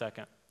here in a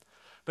second.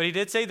 But he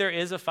did say there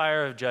is a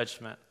fire of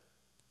judgment.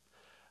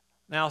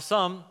 Now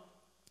some,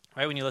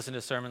 right, when you listen to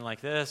a sermon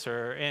like this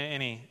or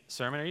any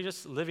sermon, or you're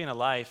just living a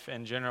life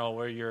in general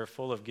where you're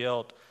full of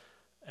guilt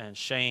and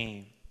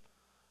shame,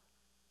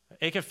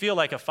 It can feel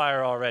like a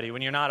fire already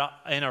when you're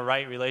not in a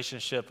right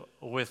relationship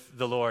with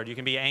the Lord. You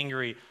can be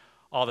angry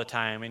all the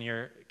time, and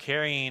you're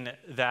carrying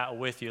that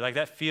with you. Like,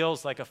 that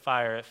feels like a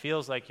fire. It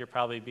feels like you're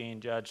probably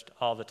being judged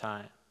all the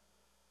time.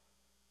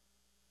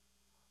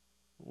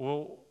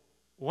 Well,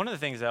 one of the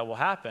things that will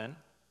happen,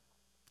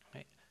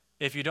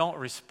 if you don't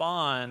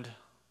respond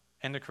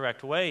in the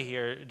correct way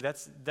here,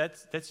 that's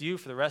you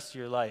for the rest of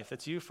your life.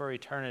 That's you for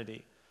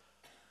eternity.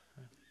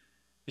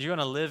 You're going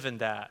to live in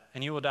that,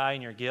 and you will die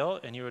in your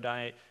guilt, and you will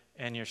die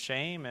in your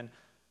shame, and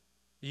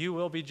you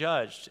will be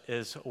judged,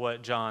 is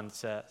what John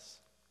says.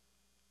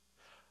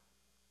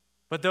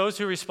 But those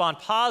who respond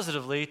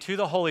positively to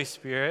the Holy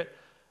Spirit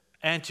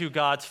and to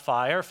God's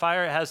fire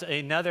has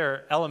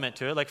another element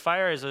to it. Like,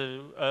 fire is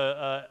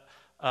a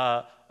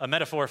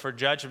metaphor for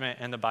judgment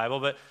in the Bible,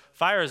 but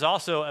fire is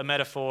also a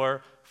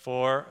metaphor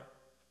for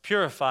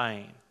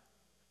purifying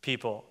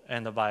people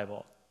in the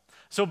Bible.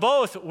 So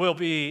both will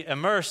be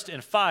immersed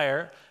in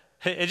fire.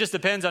 It just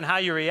depends on how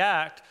you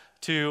react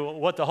to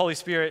what the Holy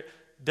Spirit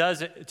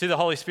does, to the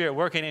Holy Spirit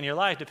working in your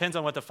life, depends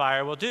on what the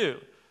fire will do.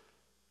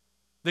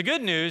 The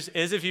good news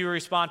is if you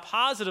respond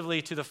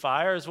positively to the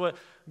fire, is what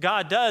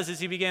God does is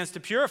he begins to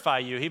purify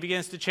you. He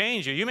begins to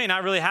change you. You may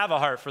not really have a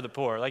heart for the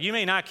poor. Like, you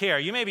may not care.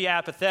 You may be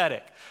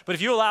apathetic. But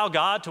if you allow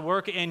God to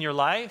work in your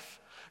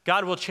life,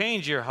 God will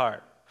change your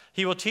heart.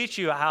 He will teach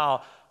you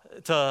how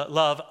to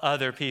love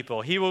other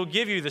people. He will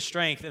give you the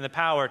strength and the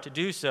power to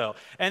do so.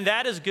 And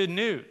that is good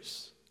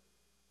news,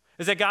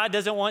 is that God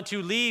doesn't want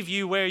to leave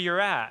you where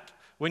you're at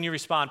when you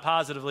respond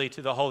positively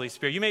to the Holy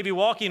Spirit. You may be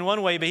walking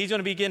one way, but he's going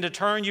to begin to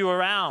turn you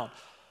around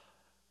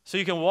so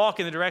you can walk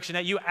in the direction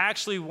that you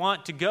actually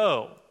want to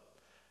go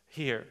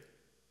here.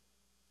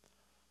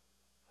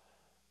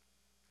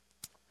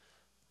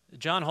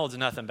 John holds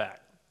nothing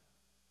back.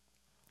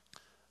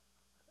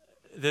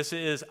 This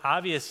is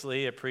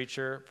obviously a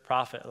preacher,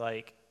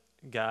 prophet-like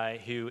guy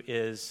who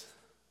is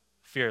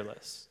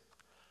fearless.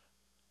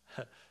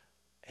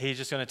 He's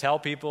just going to tell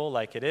people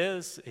like it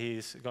is.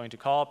 He's going to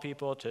call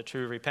people to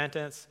true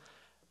repentance.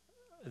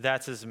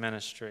 That's his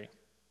ministry.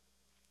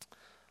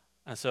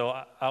 And so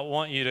I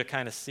want you to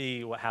kind of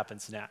see what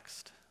happens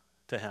next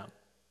to him.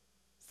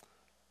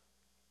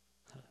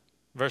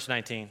 Verse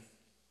 19.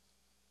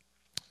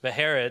 But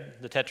Herod,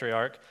 the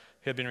tetrarch,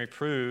 who had been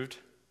reproved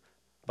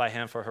by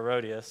him for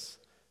Herodias,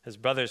 his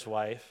brother's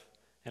wife,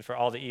 and for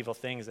all the evil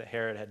things that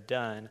Herod had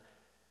done,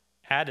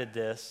 added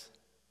this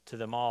to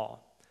them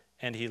all.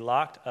 And he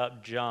locked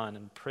up John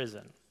in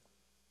prison.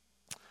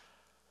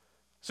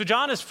 So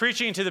John is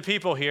preaching to the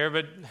people here,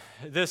 but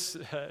this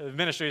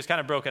ministry is kind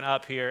of broken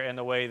up here in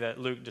the way that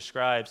Luke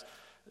describes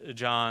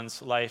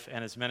John's life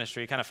and his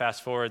ministry. He kind of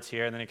fast forwards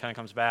here, and then he kind of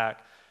comes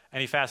back.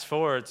 And he fast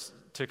forwards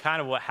to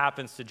kind of what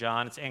happens to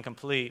John. It's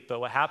incomplete, but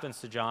what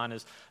happens to John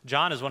is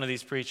one of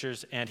these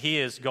preachers, and he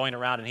is going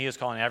around and he is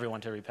calling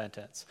everyone to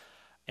repentance.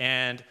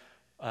 And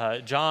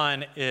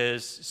John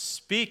is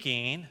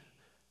speaking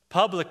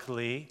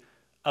publicly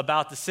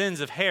about the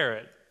sins of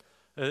Herod,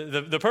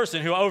 the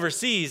person who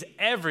oversees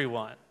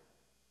everyone,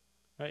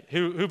 right?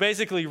 Who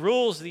basically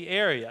rules the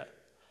area.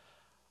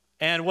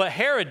 And what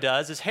Herod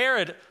does is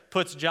Herod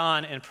puts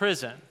John in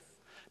prison.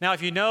 Now,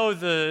 if you know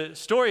the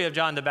story of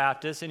John the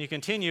Baptist and you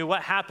continue,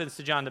 what happens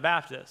to John the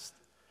Baptist?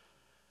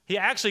 He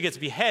actually gets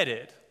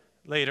beheaded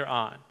later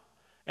on.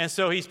 And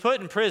so he's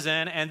put in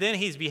prison, and then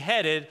he's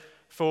beheaded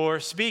for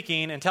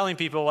speaking and telling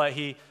people what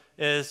he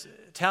is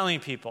telling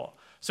people.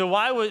 So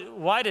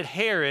why did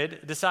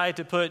Herod decide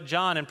to put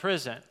John in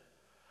prison?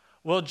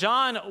 Well,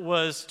 John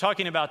was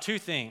talking about two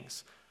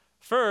things.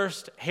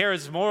 First,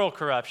 Herod's moral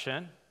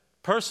corruption,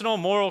 personal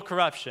moral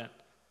corruption,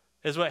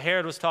 is what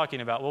Herod was talking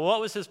about. Well, what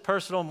was his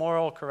personal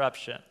moral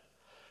corruption?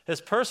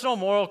 His personal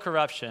moral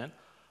corruption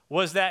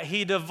was that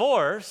he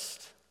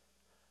divorced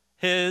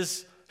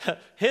his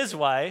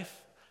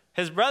wife.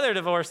 His brother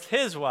divorced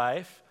his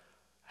wife.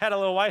 Had a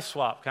little wife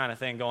swap kind of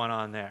thing going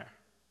on there.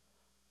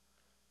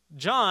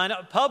 John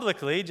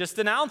publicly just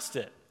denounced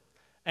it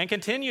and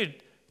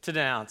continued to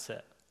denounce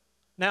it.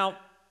 Now,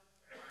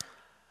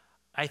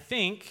 I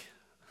think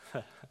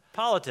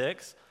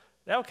politics,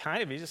 that would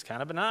kind of be just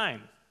kind of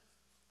benign.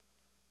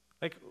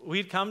 Like,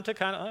 we'd come to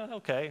kind of,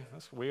 okay,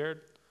 that's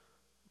weird.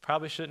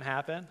 Probably shouldn't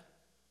happen.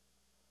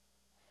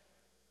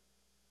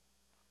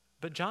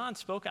 But John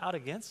spoke out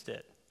against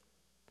it.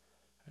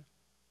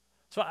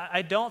 So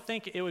I don't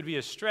think it would be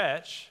a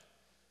stretch,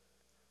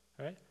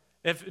 right?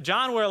 If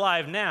John were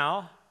alive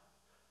now,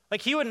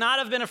 like, he would not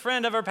have been a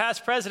friend of our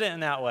past president in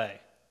that way.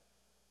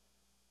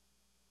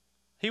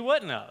 He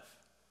wouldn't have.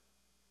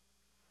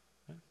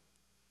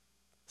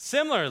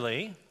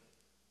 Similarly,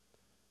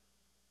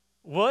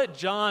 what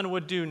John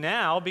would do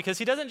now, because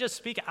he doesn't just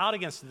speak out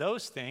against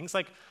those things,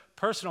 like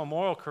personal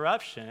moral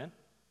corruption,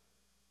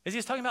 is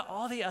he's talking about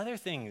all the other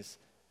things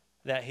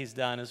that he's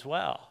done as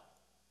well.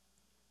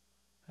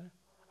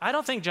 I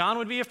don't think John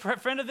would be a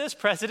friend of this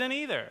president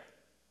either.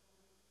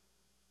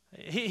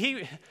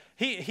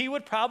 He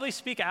would probably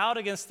speak out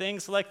against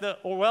things like the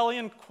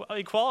Orwellian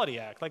Equality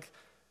Act. Like,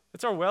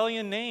 it's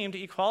Orwellian named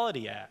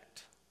Equality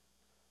Act.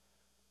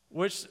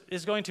 which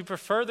is going to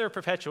further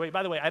perpetuate.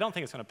 By the way, I don't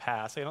think it's going to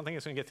pass. I don't think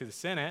it's going to get through the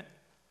Senate.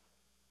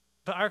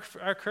 But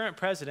our current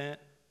president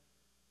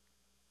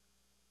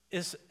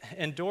is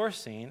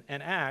endorsing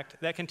an act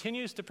that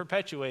continues to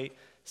perpetuate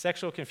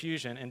sexual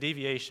confusion and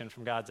deviation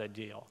from God's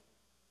ideal.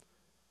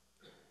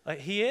 Like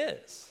he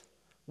is.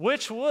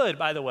 Which would,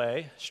 by the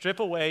way, strip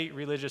away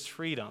religious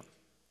freedom.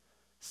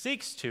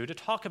 Seeks to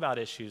talk about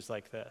issues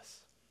like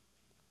this.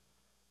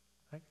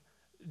 Right?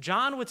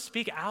 John would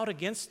speak out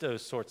against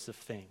those sorts of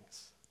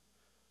things.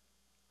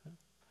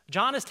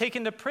 John is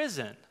taken to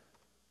prison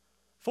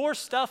for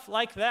stuff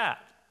like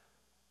that.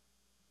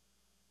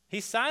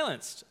 He's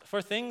silenced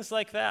for things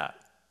like that.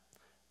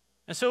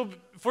 And so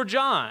for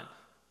John,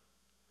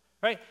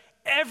 right,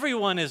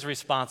 everyone is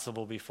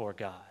responsible before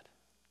God.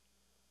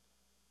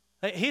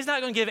 He's not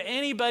going to give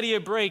anybody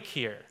a break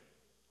here.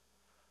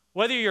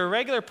 Whether you're a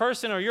regular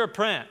person or you're a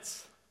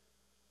prince.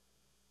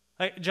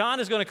 Like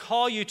John is going to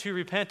call you to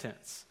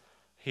repentance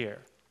here.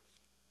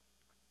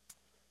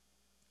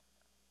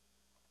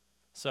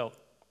 So,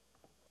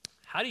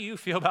 how do you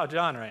feel about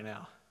John right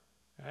now?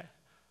 Right?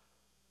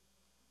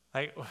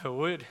 Like,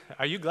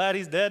 are you glad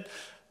he's dead?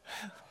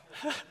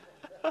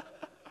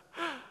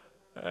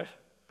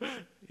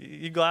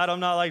 You glad I'm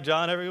not like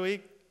John every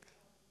week?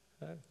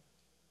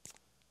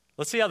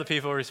 Let's see how the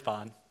people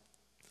respond.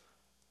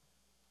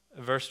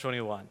 Verse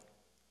 21.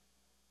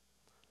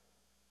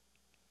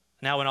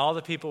 Now, when all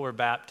the people were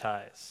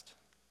baptized,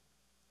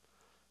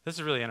 this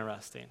is really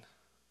interesting.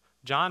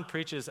 John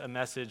preaches a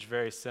message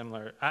very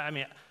similar.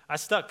 I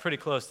stuck pretty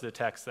close to the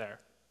text there,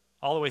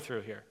 all the way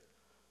through here.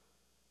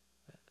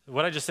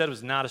 What I just said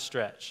was not a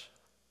stretch.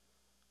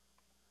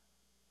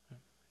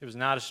 It was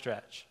not a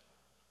stretch.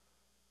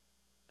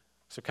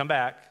 So come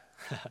back.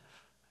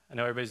 I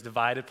know everybody's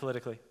divided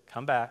politically.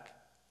 Come back.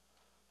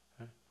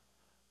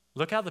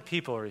 Look how the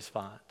people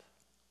respond.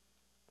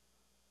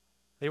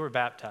 They were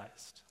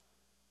baptized.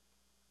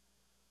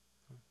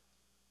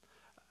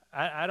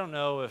 I don't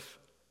know if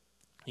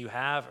you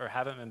have or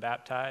haven't been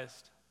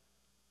baptized.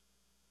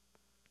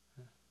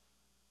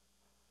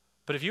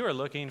 But if you are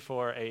looking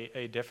for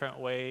a different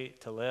way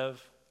to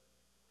live,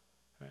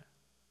 right,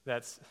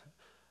 that's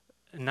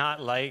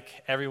not like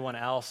everyone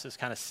else is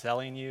kind of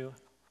selling you,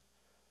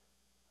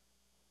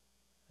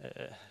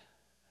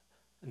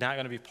 not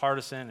going to be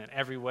partisan in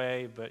every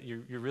way, but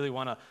you really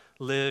want to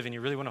live and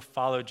you really want to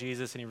follow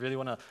Jesus and you really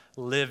want to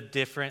live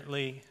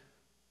differently,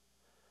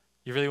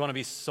 you really want to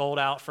be sold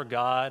out for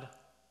God.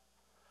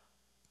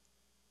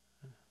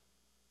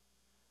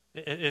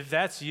 If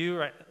that's you,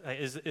 right,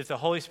 if the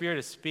Holy Spirit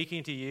is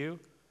speaking to you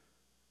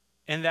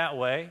in that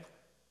way,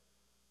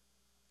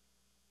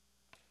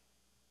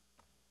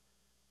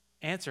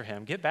 answer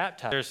him. Get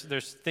baptized.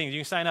 There's things you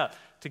can sign up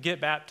to get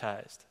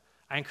baptized.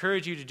 I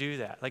encourage you to do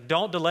that. Like,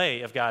 don't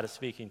delay if God is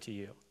speaking to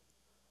you.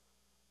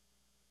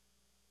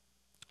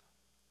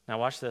 Now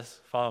watch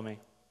this. Follow me.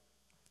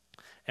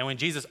 And when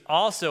Jesus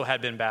also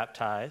had been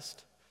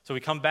baptized, so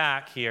we come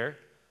back here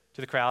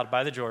to the crowd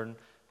by the Jordan.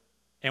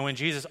 And when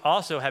Jesus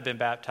also had been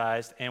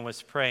baptized and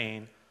was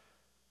praying,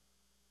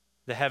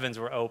 the heavens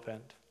were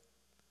opened,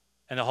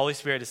 and the Holy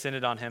Spirit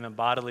descended on him in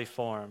bodily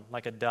form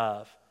like a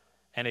dove,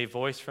 and a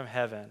voice from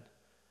heaven,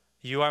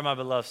 "You are my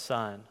beloved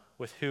Son,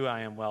 with whom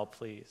I am well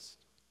pleased."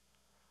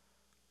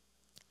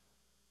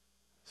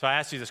 So I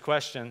asked you this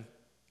question: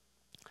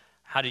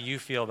 how do you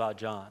feel about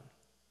John?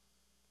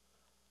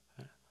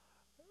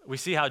 We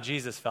see how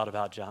Jesus felt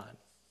about John.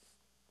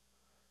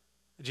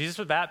 Jesus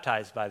was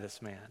baptized by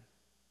this man.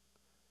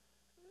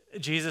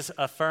 Jesus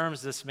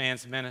affirms this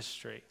man's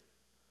ministry.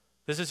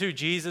 This is who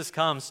Jesus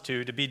comes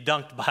to be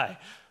dunked by.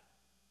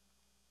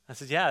 I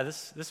said, yeah,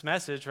 this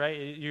message, right?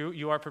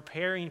 You are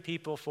preparing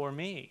people for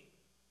me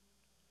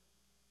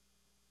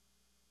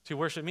to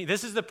worship me.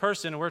 This is the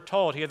person we're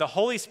told here. The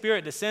Holy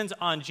Spirit descends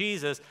on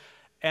Jesus,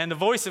 and the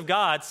voice of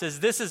God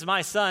says, "This is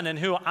my Son in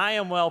whom I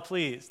am well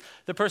pleased."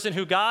 The person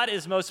who God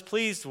is most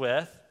pleased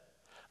with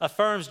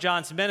affirms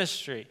John's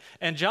ministry.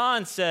 And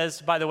John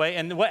says, by the way,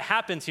 and what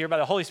happens here by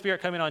the Holy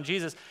Spirit coming on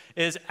Jesus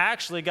is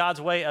actually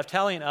God's way of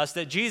telling us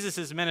that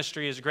Jesus'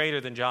 ministry is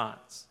greater than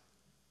John's.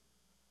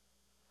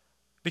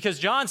 Because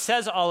John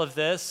says all of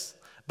this,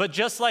 but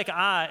just like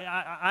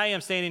I am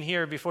standing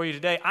here before you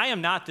today, I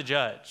am not the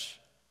judge.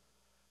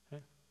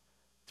 Okay?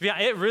 To be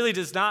honest, it really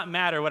does not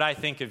matter what I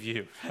think of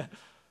you.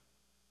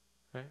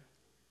 Right?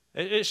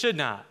 It should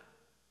not.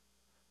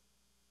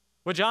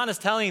 What John is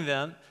telling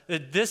them,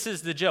 that this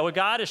is the judge. What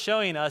God is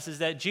showing us is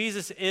that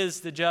Jesus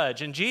is the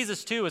judge. And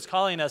Jesus, too, is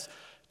calling us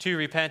to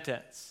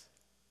repentance.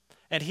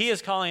 And he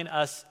is calling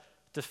us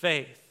to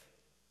faith.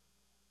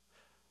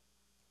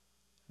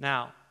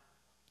 Now,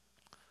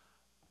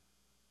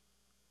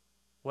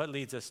 what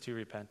leads us to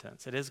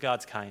repentance? It is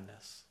God's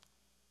kindness.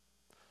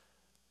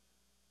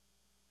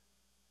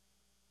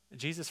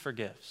 Jesus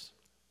forgives.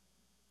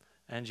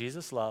 And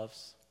Jesus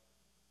loves.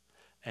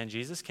 And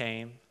Jesus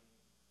came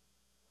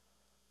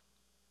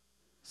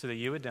so that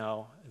you would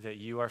know that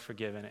you are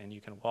forgiven and you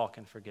can walk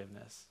in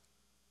forgiveness.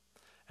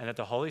 And that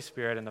the Holy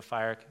Spirit and the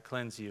fire can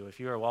cleanse you.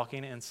 If you are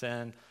walking in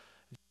sin,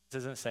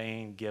 Jesus isn't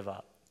saying give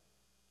up.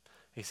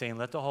 He's saying,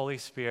 let the Holy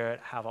Spirit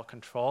have a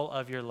control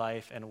of your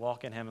life and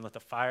walk in him, and let the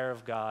fire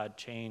of God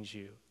change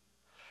you.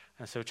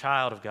 And so,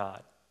 child of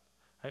God,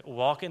 right,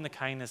 walk in the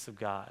kindness of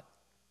God.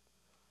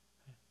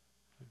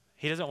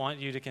 He doesn't want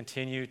you to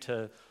continue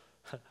to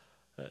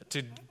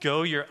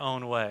go your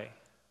own way.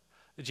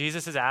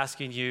 Jesus is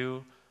asking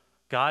you,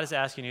 God is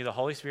asking you, the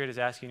Holy Spirit is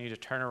asking you to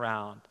turn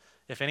around.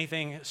 If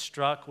anything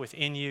struck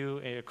within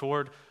you, a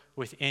chord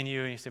within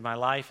you, and you say, my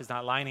life is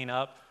not lining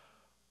up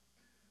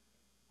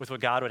with what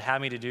God would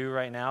have me to do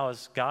right now,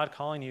 is God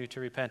calling you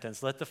to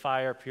repentance. Let the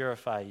fire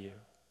purify you.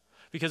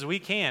 Because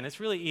it's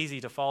really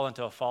easy to fall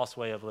into a false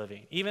way of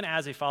living. Even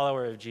as a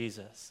follower of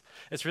Jesus,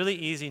 it's really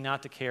easy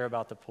not to care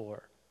about the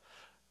poor.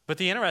 But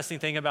the interesting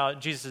thing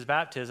about Jesus'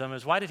 baptism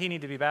is, why did he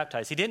need to be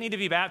baptized? He didn't need to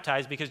be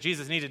baptized because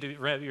Jesus needed to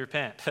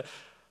repent.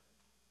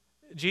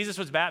 Jesus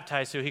was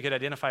baptized so he could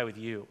identify with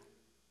you,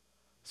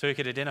 so he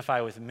could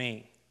identify with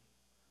me.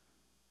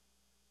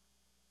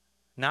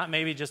 Not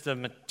maybe just the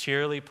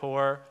materially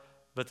poor,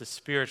 but the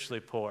spiritually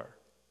poor.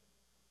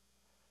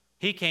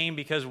 He came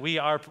because we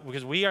are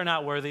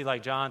not worthy,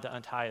 like John, to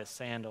untie his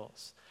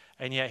sandals.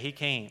 And yet he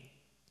came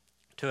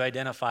to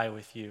identify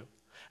with you.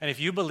 And if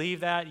you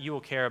believe that, you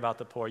will care about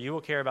the poor. You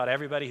will care about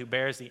everybody who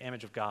bears the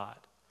image of God,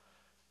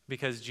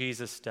 because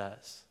Jesus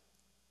does.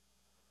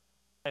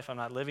 If I'm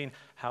not living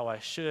how I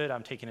should,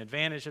 I'm taking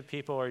advantage of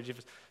people, or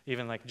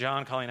even like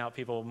John calling out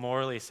people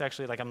morally,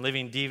 sexually, like I'm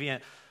living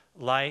deviant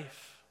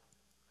life.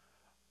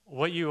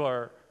 What you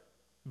are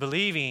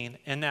believing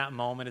in that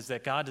moment is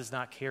that God does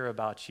not care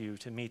about you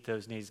to meet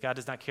those needs. God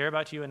does not care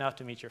about you enough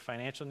to meet your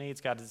financial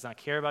needs. God does not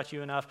care about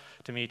you enough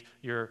to meet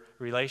your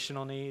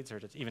relational needs or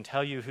to even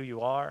tell you who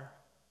you are.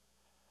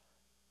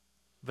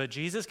 But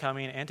Jesus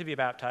coming and to be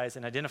baptized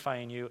and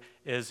identifying you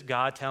is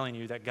God telling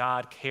you that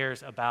God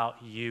cares about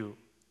you.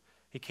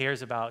 He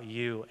cares about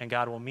you, and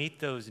God will meet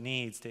those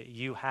needs that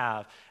you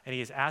have. And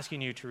he is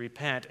asking you to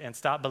repent and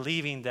stop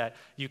believing that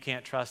you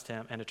can't trust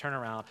him, and to turn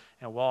around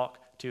and walk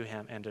to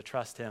him and to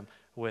trust him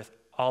with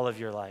all of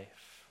your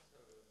life.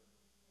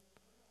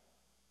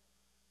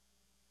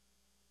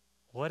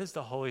 What is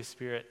the Holy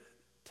Spirit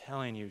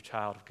telling you,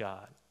 child of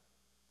God?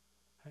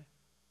 Okay?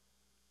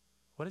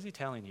 What is he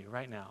telling you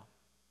right now?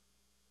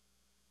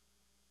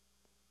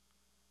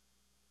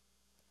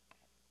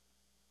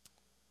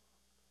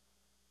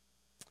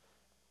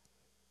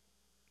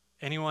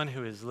 Anyone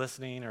who is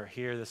listening or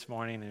here this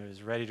morning who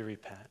is ready to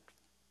repent,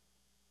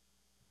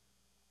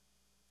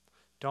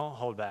 don't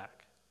hold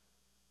back.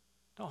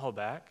 Don't hold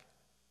back.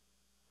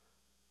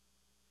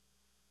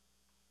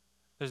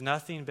 There's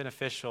nothing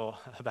beneficial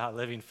about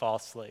living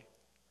falsely.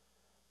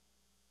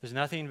 There's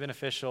nothing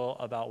beneficial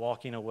about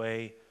walking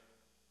away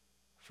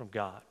from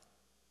God.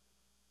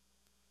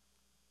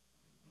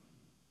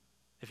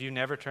 If you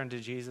never turn to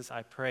Jesus,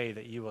 I pray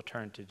that you will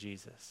turn to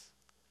Jesus.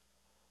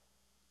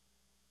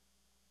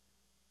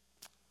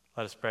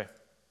 Let us pray.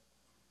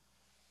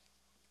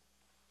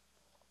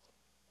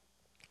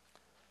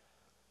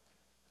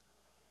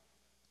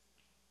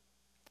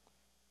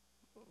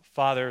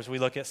 Father, as we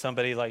look at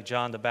somebody like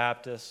John the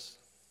Baptist,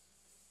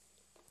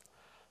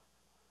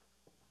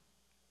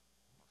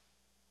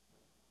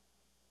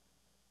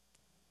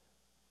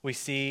 we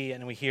see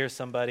and we hear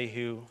somebody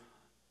who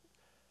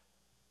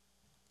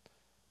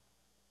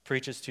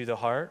preaches to the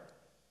heart.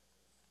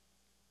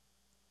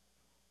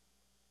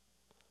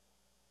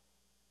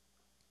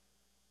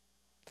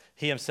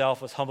 He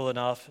himself was humble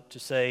enough to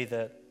say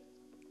that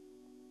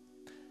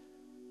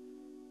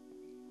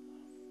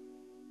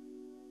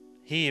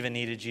he even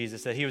needed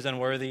Jesus, that he was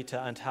unworthy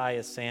to untie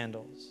his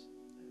sandals.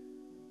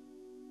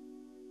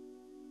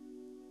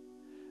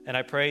 And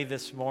I pray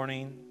this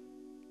morning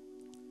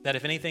that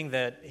if anything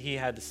that he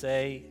had to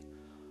say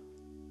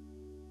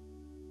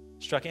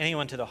struck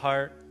anyone to the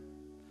heart,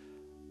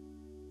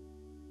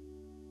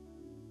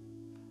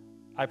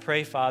 I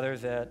pray, Father,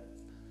 that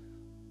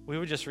we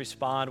would just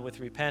respond with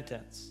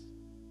repentance.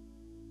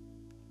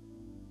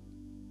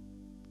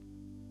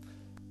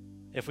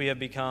 If we have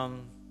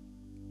become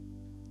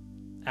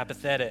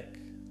apathetic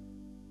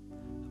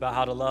about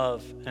how to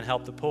love and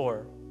help the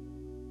poor,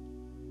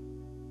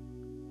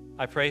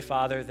 I pray,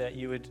 Father, that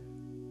you would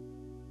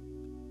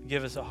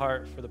give us a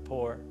heart for the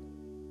poor.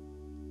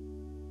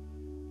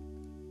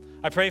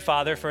 I pray,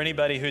 Father, for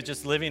anybody who's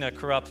just living a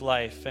corrupt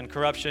life, and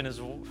corruption is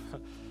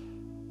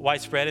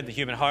widespread in the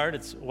human heart.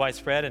 It's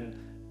widespread in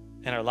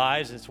our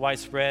lives. It's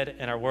widespread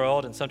in our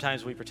world, and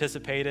sometimes we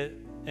participate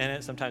in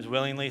it, sometimes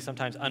willingly,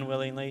 sometimes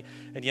unwillingly.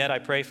 And yet I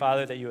pray,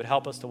 Father, that you would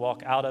help us to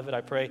walk out of it.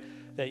 I pray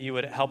that you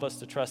would help us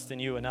to trust in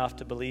you enough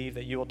to believe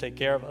that you will take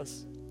care of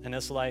us in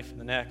this life and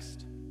the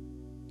next.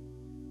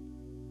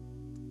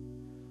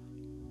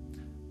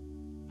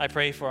 I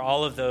pray for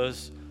all of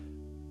those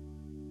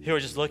who are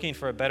just looking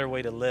for a better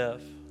way to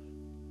live.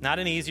 Not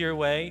an easier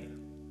way,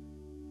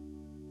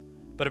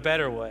 but a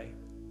better way.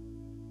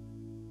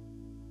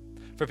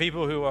 For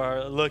people who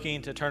are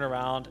looking to turn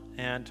around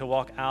and to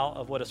walk out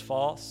of what is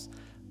false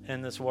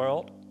in this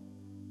world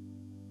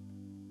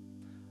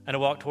and to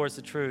walk towards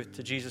the truth,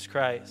 to Jesus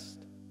Christ,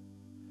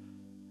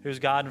 who's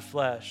God in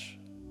flesh,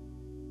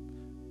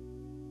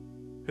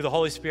 who the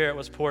Holy Spirit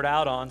was poured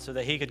out on so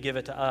that he could give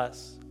it to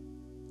us.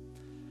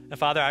 And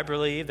Father, I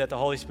believe that the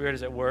Holy Spirit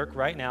is at work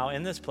right now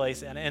in this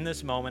place and in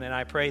this moment, and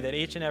I pray that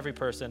each and every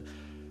person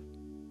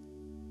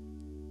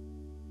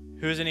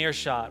who's in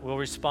earshot will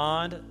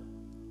respond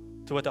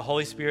to what the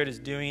Holy Spirit is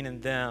doing in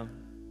them.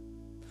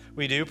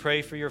 We do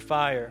pray for your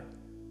fire.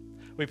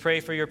 We pray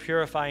for your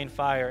purifying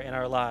fire in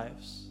our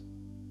lives.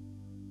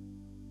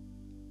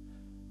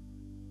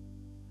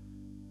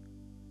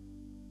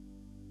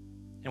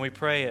 And we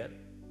pray it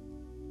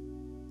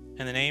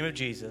in the name of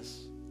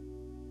Jesus.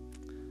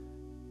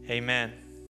 Amen.